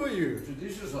 Who are you?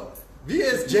 Introduce yourself.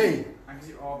 VSJ. Ek is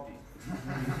die Aapie.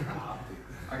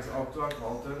 Ek is Aap toe, ek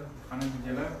Walter. Gaan dit met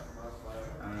julle?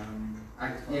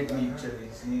 Ek eet nie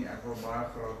chillies nie. Ek wil baie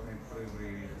graag net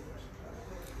probeer hierdie.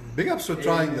 Big ups for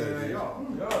trying that. Ja.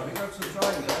 Yeah, big ups for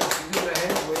trying, guys. Give me a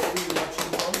hand wherever you're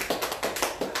watching from.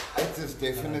 It has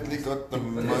definitely got the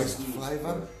most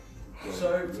flavour.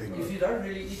 So, if you don't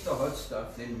really eat the hot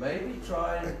stuff, then maybe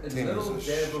try a Ten is little a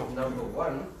dab shock. of number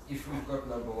 1, if we've got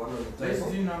number 1 on the Let's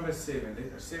table. do number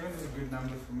 7. 7 is a good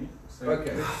number for me. So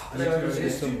Okay, let's so go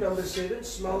let's there. do number 7,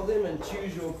 smell them and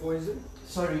choose your poison.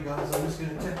 Sorry, guys, I'm just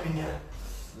going to tap in here.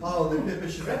 Oh, the pepper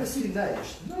should Grab a seat, Dave.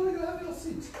 No, you have your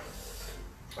seat.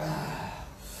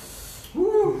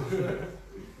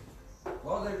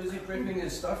 While they're busy prepping their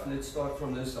stuff, let's start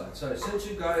from this side. So since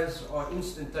you guys are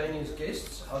instantaneous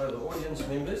guests out of the audience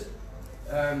members,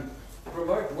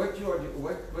 promote what's your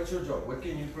job? What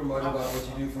can you promote about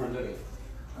what you do for a living?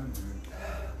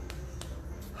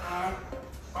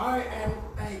 I am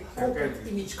a corporate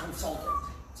image consultant.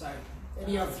 So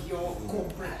any of your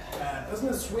corporate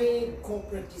business wear,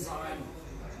 corporate design,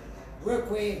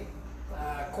 workwear,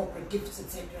 corporate gifts,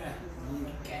 etc. You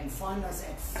can find us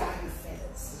at Fine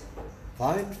Feathers.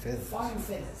 Fine feathers. Fine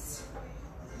Feathers.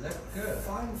 Lekker.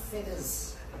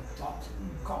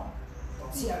 Finefeathers.com.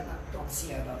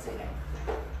 .co.za.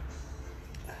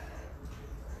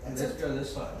 And let's go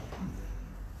this side.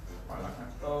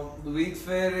 The wheat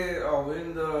fair, I'm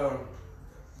in the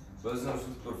business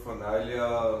with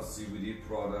paraphernalia, CBD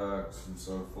products and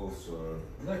so forth, so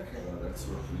that's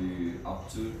what we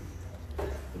up to.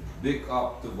 The big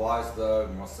up device though, I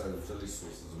must say the chili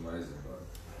sauce is amazing.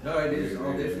 No, it is.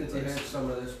 I'll definitely have some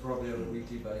of this probably on a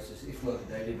weekly basis, if not a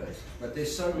daily basis. But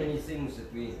there's so many things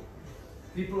that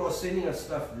people are sending us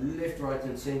stuff left, right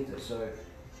and center. So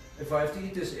if I have to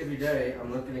eat this every day, I'm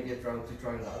not going to get around to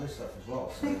trying the other stuff as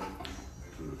well. So.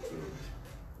 True.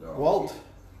 Yeah. Walt,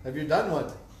 have you done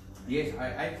one? Yes,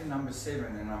 I ate the number 7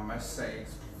 and I must say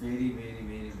it's very, very,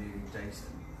 very, very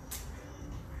tasty.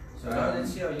 So now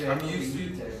let's see how you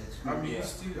I'm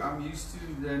used to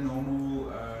the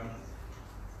normal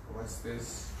what's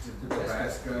this?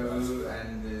 Tabasco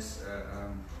and this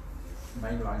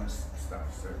mainline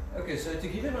stuff. So. Okay, so to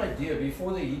give you an idea,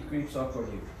 before the heat creeps up on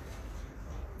you,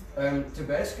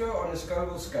 Tabasco on a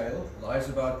Scoville scale lies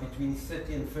about between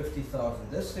 30 and 50,000.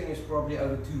 This thing is probably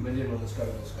over 2 million on the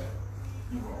Scoville scale.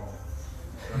 Wow.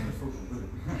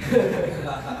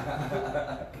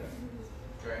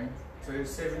 Okay. So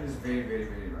 7 is very, very,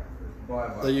 very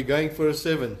right. Are you going for a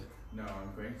 7? No,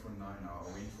 I'm going for 9 now. I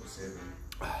went for 7.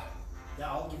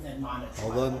 Yeah, I'll give that 9 a try.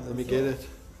 Hold on, let me get it.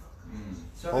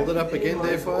 So Hold it up again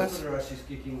there for us. The rush is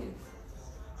kicking in.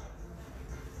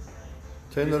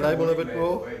 Turn the label a bit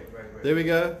more. Wait. There we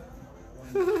go.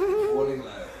 Warning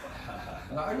label.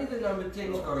 Now only the number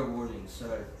 10's got a warning, so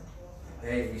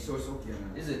Hey, we saw something.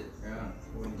 is it? Yeah.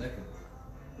 Lekker.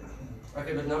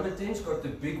 Okay, but number 10's got the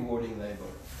big warning label.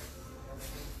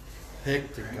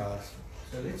 Hectic, guys.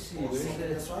 So let's see,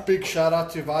 where's the Big shout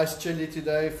out to Vice Chili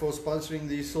today for sponsoring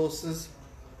these sauces.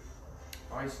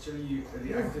 Ice chili,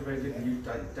 the activated new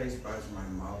taste buds in my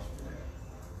mouth today.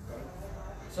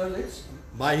 So let's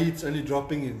My heat's only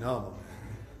dropping in now.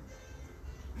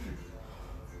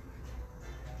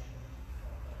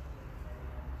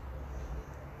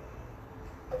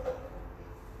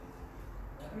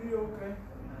 Are you okay?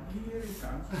 Here it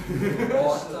comes.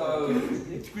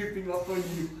 it's creeping up on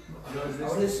you. I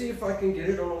want to see if I can get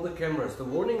it on all the cameras. The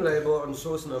warning label on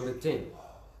sauce number 10.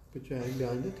 Put your hand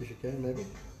behind it if you can, maybe.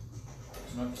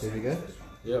 It's not the There we same go. as this one.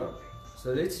 Yeah.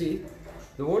 So let's see.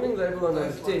 The warning label on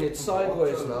number 10, it's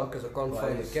sideways now because I can't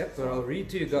find the cap, but I'll read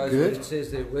to you guys Good. what it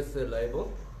says there with the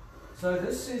label. So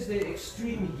this says the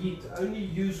extreme heat, only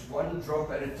use 1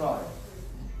 drop at a time.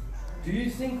 Do you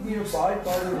think we abide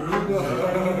by the rule of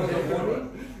the warning?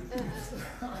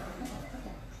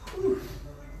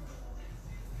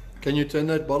 Can you turn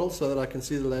that bottle so that I can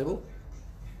see the label?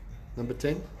 Number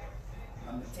 10.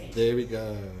 Number 10. There we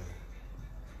go.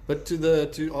 But to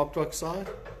Optrock side.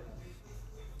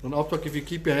 On Optrock, if you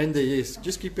keep your hand there, yes,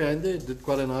 just keep your hand there. It did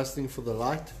quite a nice thing for the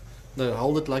light. No,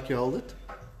 hold it like you hold it.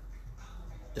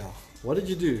 Yeah. What did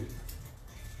you do?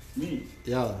 Me?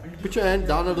 Yeah. Put your hand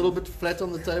down a little bit flat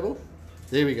on the table.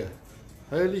 There we go.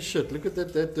 Holy shit! Look at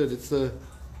that. Dude. It's the.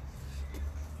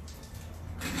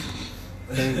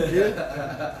 Thank you.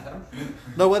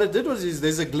 No, what it did was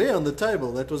there's a glare on the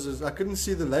table. That was I couldn't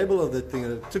see the label of that thing,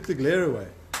 and it took the glare away.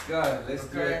 Go, let's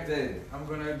do it then. I'm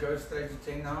gonna go straight to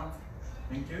 10 now.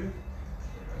 Thank you.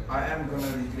 I am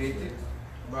gonna regret it,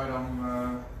 but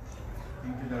I'm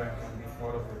thinking that I can be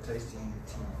part of the tasting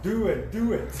team. Do it.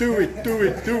 Do it.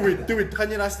 Gaan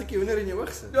jy daai stukkie hoender in jou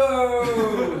oog sit? No!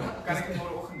 Kan ek dit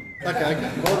môreoggend doen? Okay,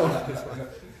 bottom.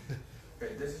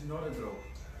 Okay, this is not a draw.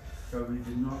 So we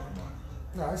did not combine.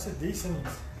 No, it's a decent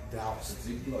douse.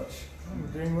 Deep blush.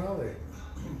 We're doing well there.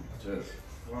 Cheers.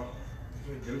 Wow.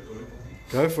 This is good.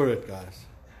 Go for it, guys.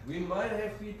 We might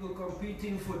have people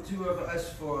competing for 2 of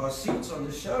us for our seats on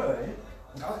the show, eh?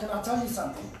 Now, can I tell you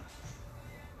something?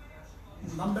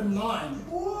 Number 9.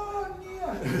 What?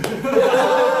 Yeah.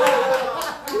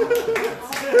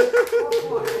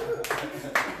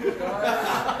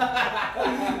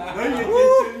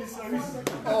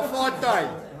 Oh, fortuin.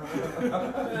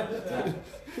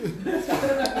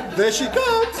 There she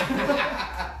comes.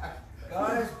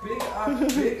 Guys, big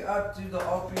big up to the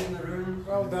RP in the room.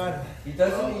 Well done. He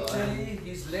doesn't eat chili.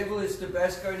 His level is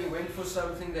Tabasco, and he went for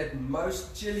something that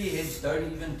most chili heads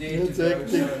don't even dare to go.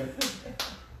 So,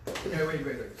 Okay,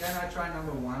 wait. Can I try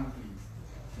number 1, please?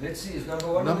 let's see, is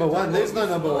number 1? Number 1, there's no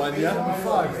number 1, yeah? Number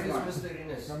 5. Where's Mr.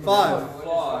 Ines? 5.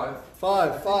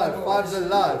 Five. 5's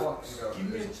alive. Give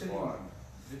me a chili one.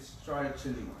 Let's try a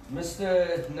chili one.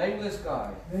 Mr. Nameless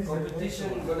guy.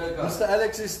 Competition winner guy. Mr.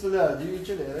 Alex is still there. Do you eat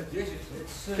chili, Alex? Yes,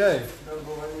 let's search. Okay.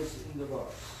 Number 1 is in the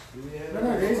box. Do we have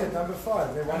No, there's it, number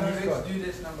 5. The one he's Let's got. do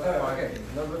this number Oh, 5. okay.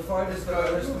 Number 5 is the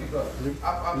lowest we got.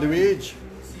 Up. Luigi,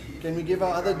 See, can we give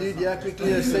our other dude here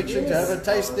quickly a section to have a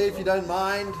taste there if you don't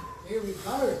mind? Here we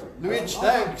go. Luigi,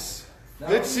 thanks.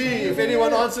 Let's see if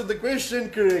anyone answered the question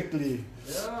correctly.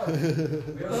 Yeah.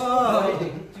 We are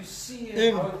waiting to see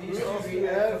how these two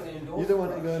react on the endorphin. You don't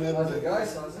want to go and have a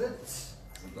Guys, how's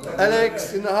it?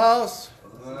 Alex in the house.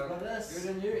 Good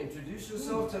on you. Introduce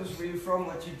yourself. Tell us where you're from,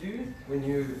 what you do when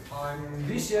you. I'm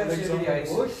Alicia Alexander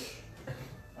Chilli. Bosch,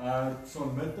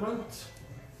 van Midrand.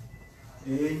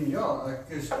 En ja, ek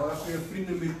is baie goeie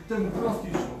vriende met Tim Kraft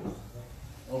hierso.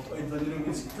 Op uit wanneer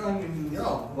mense kan en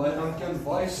ja, baie dankie aan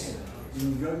Vice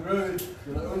en Go,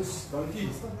 julle ouens, dankie.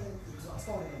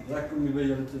 Lekker om hier by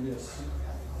julle te wees.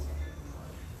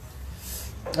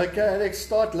 Okay, Alex,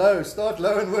 start low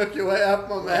and work your way up,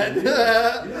 my man. Hier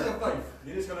is 'n 5.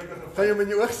 Hier is gelukkig 'n 5. Gaan jy hom in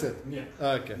jou oog sit? Nee.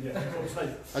 Okay. Nee, ek kom sny.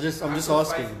 I'm just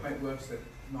asking. My works that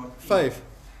not 5.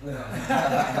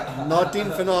 Not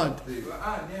 10 vanaand. nee,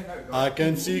 no. I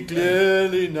can see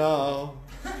clearly now.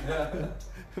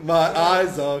 My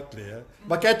eyes are clear.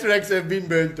 My cataracts have been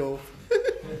burnt off.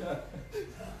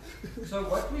 So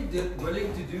what we did,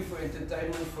 willing to do for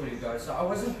entertainment for you guys. So I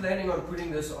wasn't planning on putting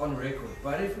this on record,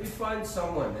 but if we find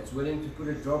someone that's willing to put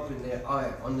a drop in their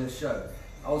eye on the show,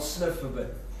 I'll sniff a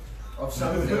bit of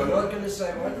something. I'm not going to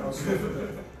say what. I'll sniff a bit.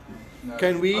 No.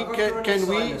 Can we I've got can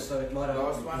we sinus, so it might help.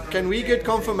 Last one. can we get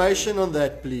confirmation on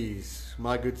that, please,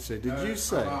 my good sir? Did you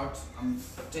say? About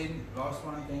 10. Last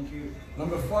one, thank you.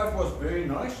 Number 5 was very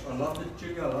nice. I love the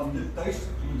chili, I love the taste.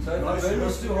 So if Nice the burn is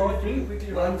roasted too hard, everything. you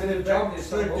quickly run to the back. There's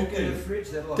some Straight to milk in the 10. fridge.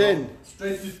 That'll 10. help.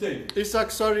 Straight to 10.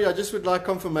 Isaac, sorry, I just would like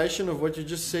confirmation of what you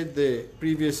just said there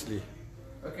previously.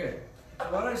 Okay.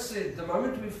 What I said, the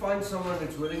moment we find someone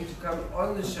that's willing to come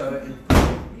on the show and put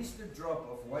at least a drop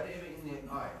of whatever in their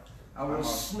eye, I will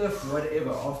sniff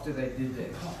whatever after they did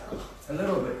that. A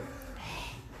little bit.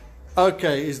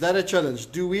 Okay, is that a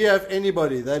challenge? Do we have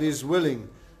anybody that is willing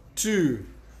to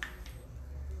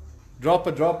drop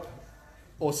a drop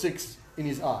or 6 in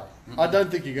his eye? I don't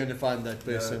think you're going to find that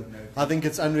person. No. I think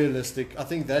it's unrealistic. I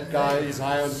think that guy is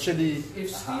high on chili. If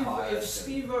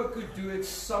Steve-O could do it,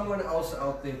 someone else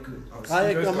out there could.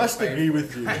 I must agree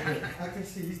with you. I can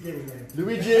see he's getting it.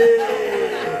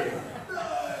 Luigi!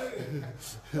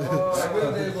 Maybe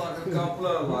there's like a couple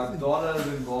of like dollars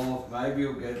involved. Maybe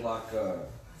you'll get like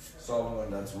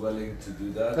someone that's willing to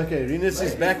do that. Okay, Renus is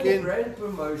Maybe back for in. brand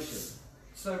promotion.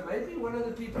 So maybe one of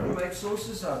the people who make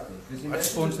sauces out there, because imagine the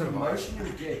sponsor promotion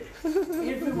you get.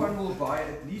 Everyone will buy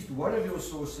at least one of your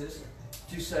sauces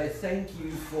to say thank you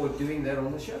for doing that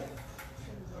on the show.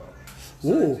 So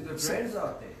Ooh. to the brands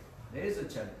out there, there's a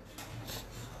challenge.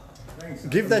 Thanks.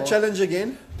 Give that challenge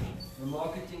again. The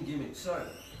marketing gimmick. So,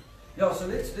 yeah, so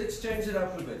let's change it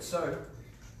up a bit. So,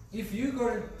 if you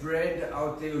got a brand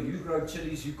out there, or you grow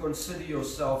chilies, you consider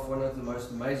yourself one of the most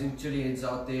amazing chili heads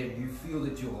out there, and you feel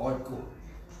that you're hardcore,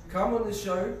 come on the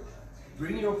show,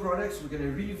 bring your products, we're going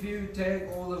to review, tag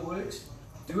all the works,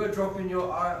 do a drop in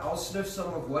your eye, I'll sniff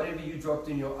some of whatever you dropped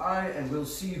in your eye, and we'll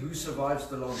see who survives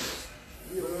the longest.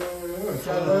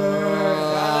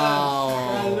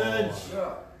 Wow.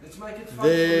 Yeah, let's make it fun.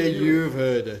 There for you. you've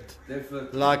heard it.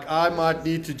 Definitely. Like I might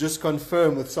need to just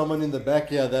confirm with someone in the back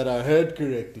here that I heard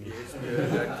correctly.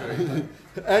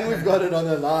 And we've got it on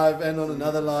a live and on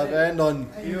another live and on.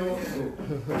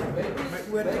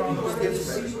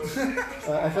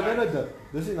 I said,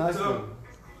 this is nice. One.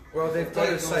 Well, they've got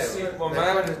a sale. My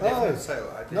man. They've got a sale.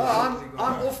 I think No, it's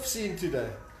I'm really off scene today.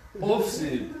 Off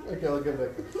scene. Okay, I'll go back.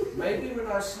 Maybe when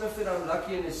I sniff it, I'm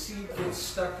lucky and a seed gets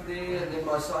stuck there, and then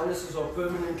my sinuses are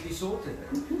permanently sorted.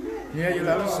 Yeah, you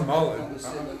love a small.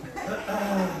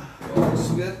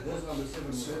 Sweet. That's number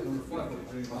 7. Number 5 was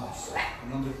very nice.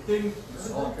 And number 10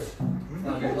 is hot.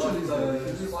 All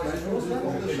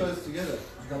the shows together.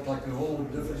 It's got like a whole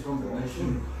different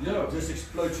combination. Yeah. Just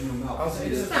explodes in your mouth.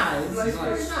 It's nice. It's very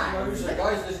nice. So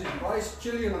guys, this is rice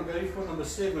chili and I'm going for number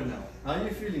 7 now. How are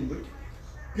you feeling, Good?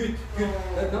 Good.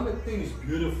 That number 10 is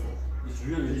beautiful. It's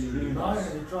really Nine, nice.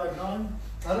 have you tried 9?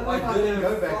 I don't know I if I did can a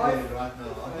go back 5, there right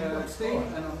now. I think I'm 10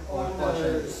 and I'm on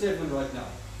 7 right now.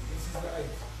 This is the 8.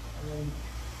 I mean,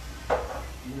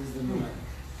 Here's the 9.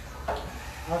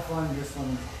 I find this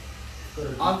one.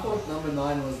 I thought number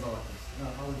 9 was the hottest. No, I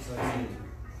would say so.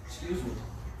 Excuse me.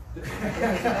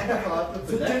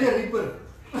 So tell you Reaper.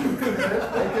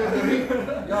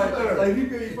 Yeah, I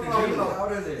Reaper is get out it now.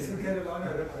 out of It's a there.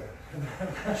 Carolina Ripper.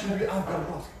 Should be out of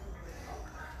box.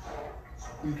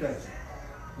 Okay.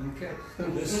 Okay. The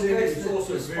In 7 case is the-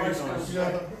 also the very spice comes-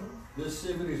 nice. The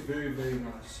 7 is very, very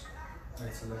nice.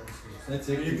 That's a lovely sauce. That's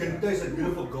And it. you can taste that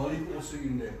beautiful garlic also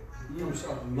in there. It comes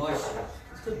out nice.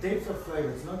 It's got depth of flavour.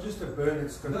 It's not just a burn.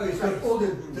 It's got. No, it's got all the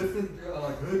different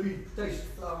like herby taste,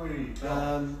 flowery.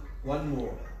 One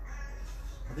more.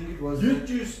 I think it was. You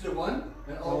choose the one,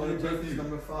 and I'll Oh, do it both is you.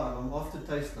 number 5. I'm off to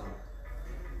taste now.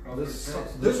 This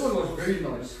one was very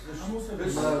nice. I'm also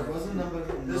This, No, it wasn't number.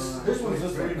 this one is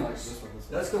very nice. This one.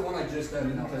 That's the one I just had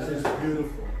now. That is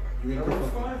beautiful. Number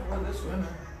 5 on this one.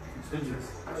 So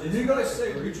you guys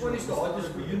say which one is the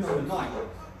hottest for you? Number 9.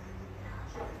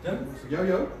 Tim,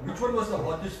 Yo. which one was the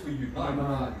hottest for you? Number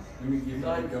 9. Let me give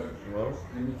that a go. Well,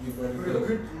 Let me give that a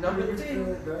go. Number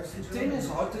 10 is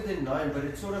hotter than 9, but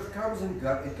it sort of comes and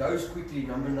it goes quickly.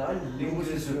 Number 9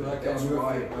 lingers a bit, that's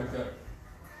why. Okay.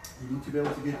 You need to be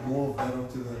able to get more of that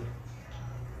onto the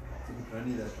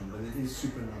granny, that one, but it is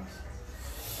super nice.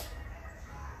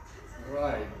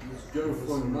 Right, let's go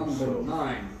for number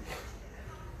 9.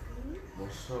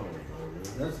 what's so?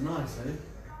 That's nice, eh?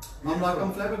 I'm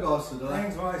flabbergasted. Like,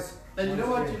 Thanks, Vice. and you know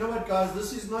what, guys?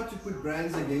 This is not to put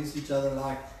brands against each other.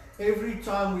 Like every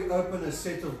time we open a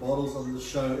set of bottles on the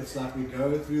show, it's like we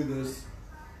go through this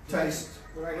taste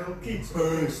We're like little kids.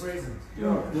 burst, Present.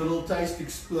 little taste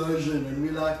explosion, and we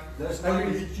like. That's how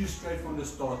we hit you straight from the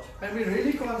start. And we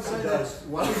really can't say that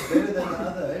one is better than the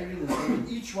other. Eh? Really. I mean,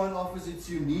 each one offers its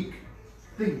unique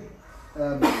thing.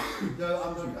 No,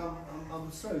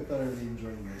 I'm so thoroughly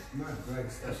enjoying this. No,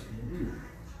 great stuff.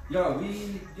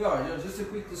 Yeah, just a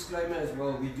quick disclaimer as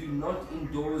well. We do not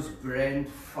endorse brand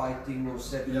fighting or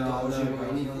sabotaging or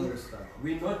anything.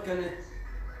 We're not gonna.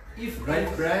 If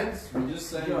Great brands, we're just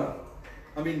saying. Yeah.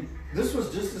 I mean, this was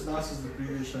just as nice as the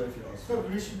previous show, if you ask me. So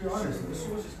we should be honest. The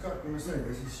sauce is cut. I'm saying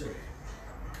this is shit.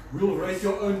 We'll rate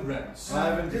your own brands. I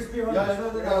haven't Just be Yeah,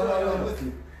 honest. no, I'm with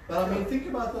you. But I mean, think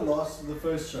about the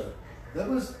first show. That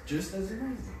was just as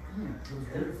amazing. It was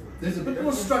beautiful. There's a bit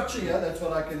more structure here, that's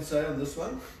what I can say on this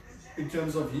one, in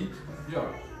terms of heat.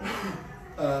 Yeah.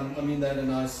 I mean, they had a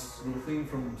nice little thing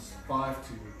from 5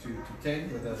 to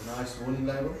 10 with a nice warning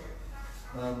label.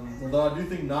 Although I do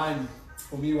think 9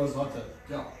 for me was hotter.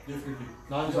 Yeah, definitely.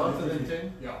 9 is Yeah, hotter than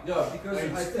definitely. 10. Yeah. because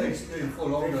Eight I think stays there for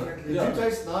longer. Definitely. Did you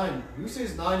taste 9? Who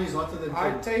says 9 is hotter than 10?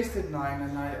 I tasted 9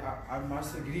 and I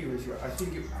must agree with you. I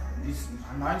think it's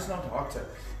 9's not hotter.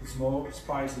 It's more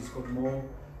spicy. It's got more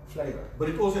flavor. But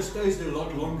it also stays there a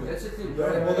lot longer. that's the thing.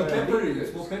 Yeah, More the yeah, peppery,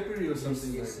 it's more peppery or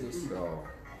something. Yes, like yes. that. No.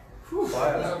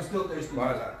 Yeah, I'm still tasting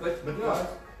it. But yeah,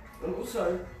 and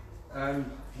also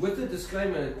with the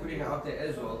disclaimer putting out there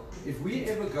as well, if we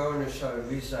ever go on a show and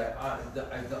we say I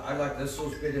like this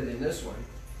sauce better than this one,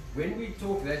 when we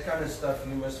talk that kind of stuff,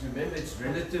 you must remember it's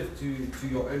relative to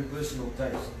your own personal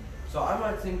taste. So I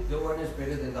might think the one is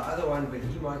better than the other one, but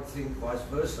he might think vice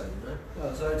versa, you know.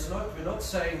 Yeah. So we're not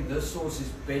saying this sauce is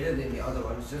better than the other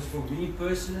one. It's just for me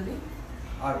personally,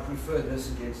 I prefer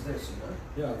this against this, you know.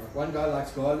 Yeah, one guy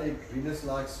likes garlic, Venus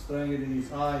likes throwing it in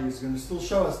his eye. He's going to still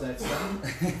show us that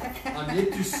stuff. I'm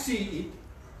yet to see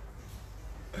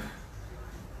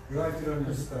Write it on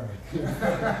your stomach. it.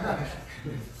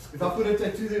 If I put a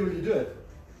tattoo there, will you do it?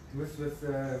 We do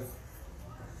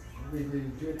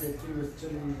a tattoo with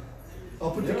chili.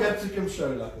 I'll put the capsicum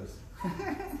show like this.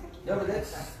 Yeah, but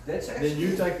that's actually. Then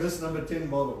you take this number 10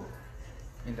 bottle.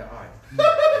 In the eye.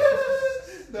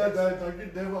 No, I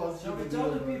could never ask you So to we do tell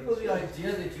the that. people the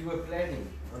idea that you were planning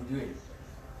on doing.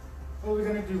 Well, we're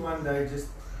going to do one day just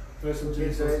First get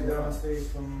chili sauce Dave in the eye. downstairs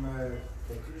from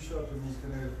tattoo shop and he's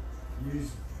going to use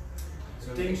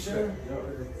So tincture,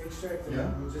 yeah. extract, and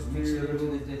Yeah. we'll just Mix do it a into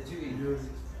little. the tattoo.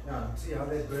 Yeah, see how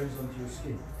that burns onto your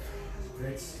skin.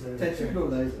 That's Tattooed or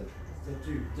laser?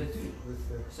 tattoo. Tattoo. With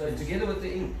the So together with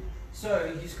the ink. So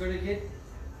he's going to get.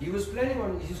 He was planning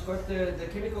on. He's got the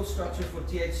chemical structure for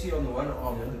THC on the one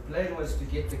arm, and the plan was to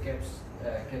get the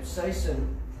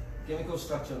capsaicin chemical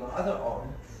structure on the other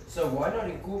arm. So why not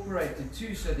incorporate the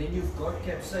two? So then you've got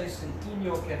capsaicin in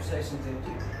your capsaicin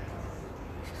tattoo.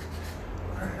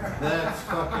 That's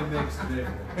fucking next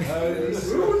level. Holy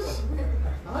smokes.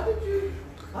 How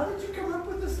did you come up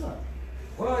with this one?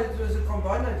 Well, it was a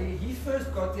combined idea. He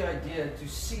first got the idea to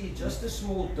see just a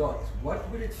small dot. What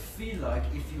would it feel like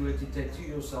if you were to tattoo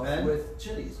yourself And? with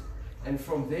chilies? And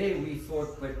from there we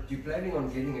thought, but you're planning on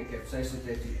getting a capsaicin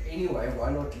tattoo anyway,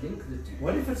 why not link the two?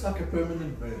 What if it's like a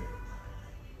permanent burn?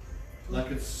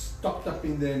 Like it's stocked up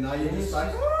in there, now you're just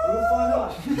like, we'll find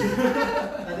out.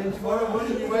 And then tomorrow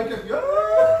morning you wake up,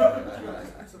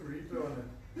 Put some Reaper on it.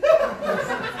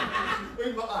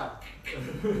 in my eye.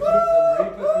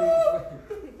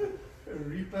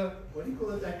 Reaper, what do you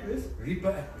call it, aqueous? Reaper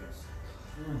aqueous.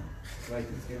 Wait,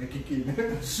 it's going to kick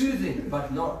in. Soothing,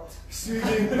 but not.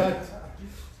 Soothing, but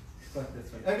that's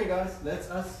fine. Okay guys, that's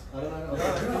us. I don't know. I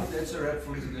think that's a wrap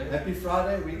for today. Happy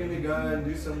Friday. We're going to go and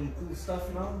do some cool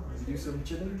stuff now. Do some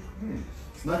chili.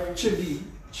 It's not chili,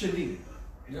 chili.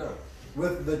 Yeah.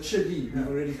 With the chili we've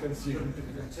already consumed.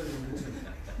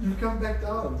 You come back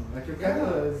down. Like your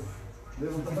camera is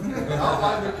leveled up. How am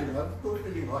I looking? I'm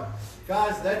totally hot.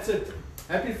 Guys, that's it.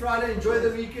 Happy Friday. Enjoy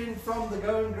the weekend from the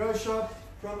Go and Grow shop.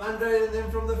 From Andre and then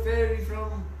from the ferry.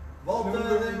 From Volta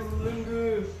and then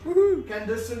Lungu.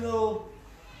 Candicinal.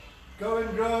 Go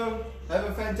and Grow. Have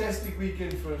a fantastic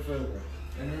weekend for further.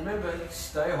 And remember,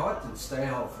 stay hot and stay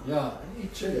healthy. Yeah, and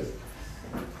eat chili.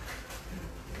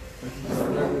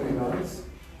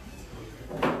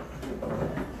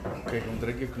 Kijk, dan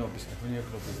druk je knopjes. Dan moet je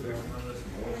knopjes drukken.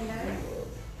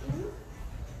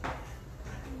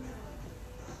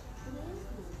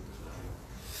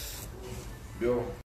 Ja.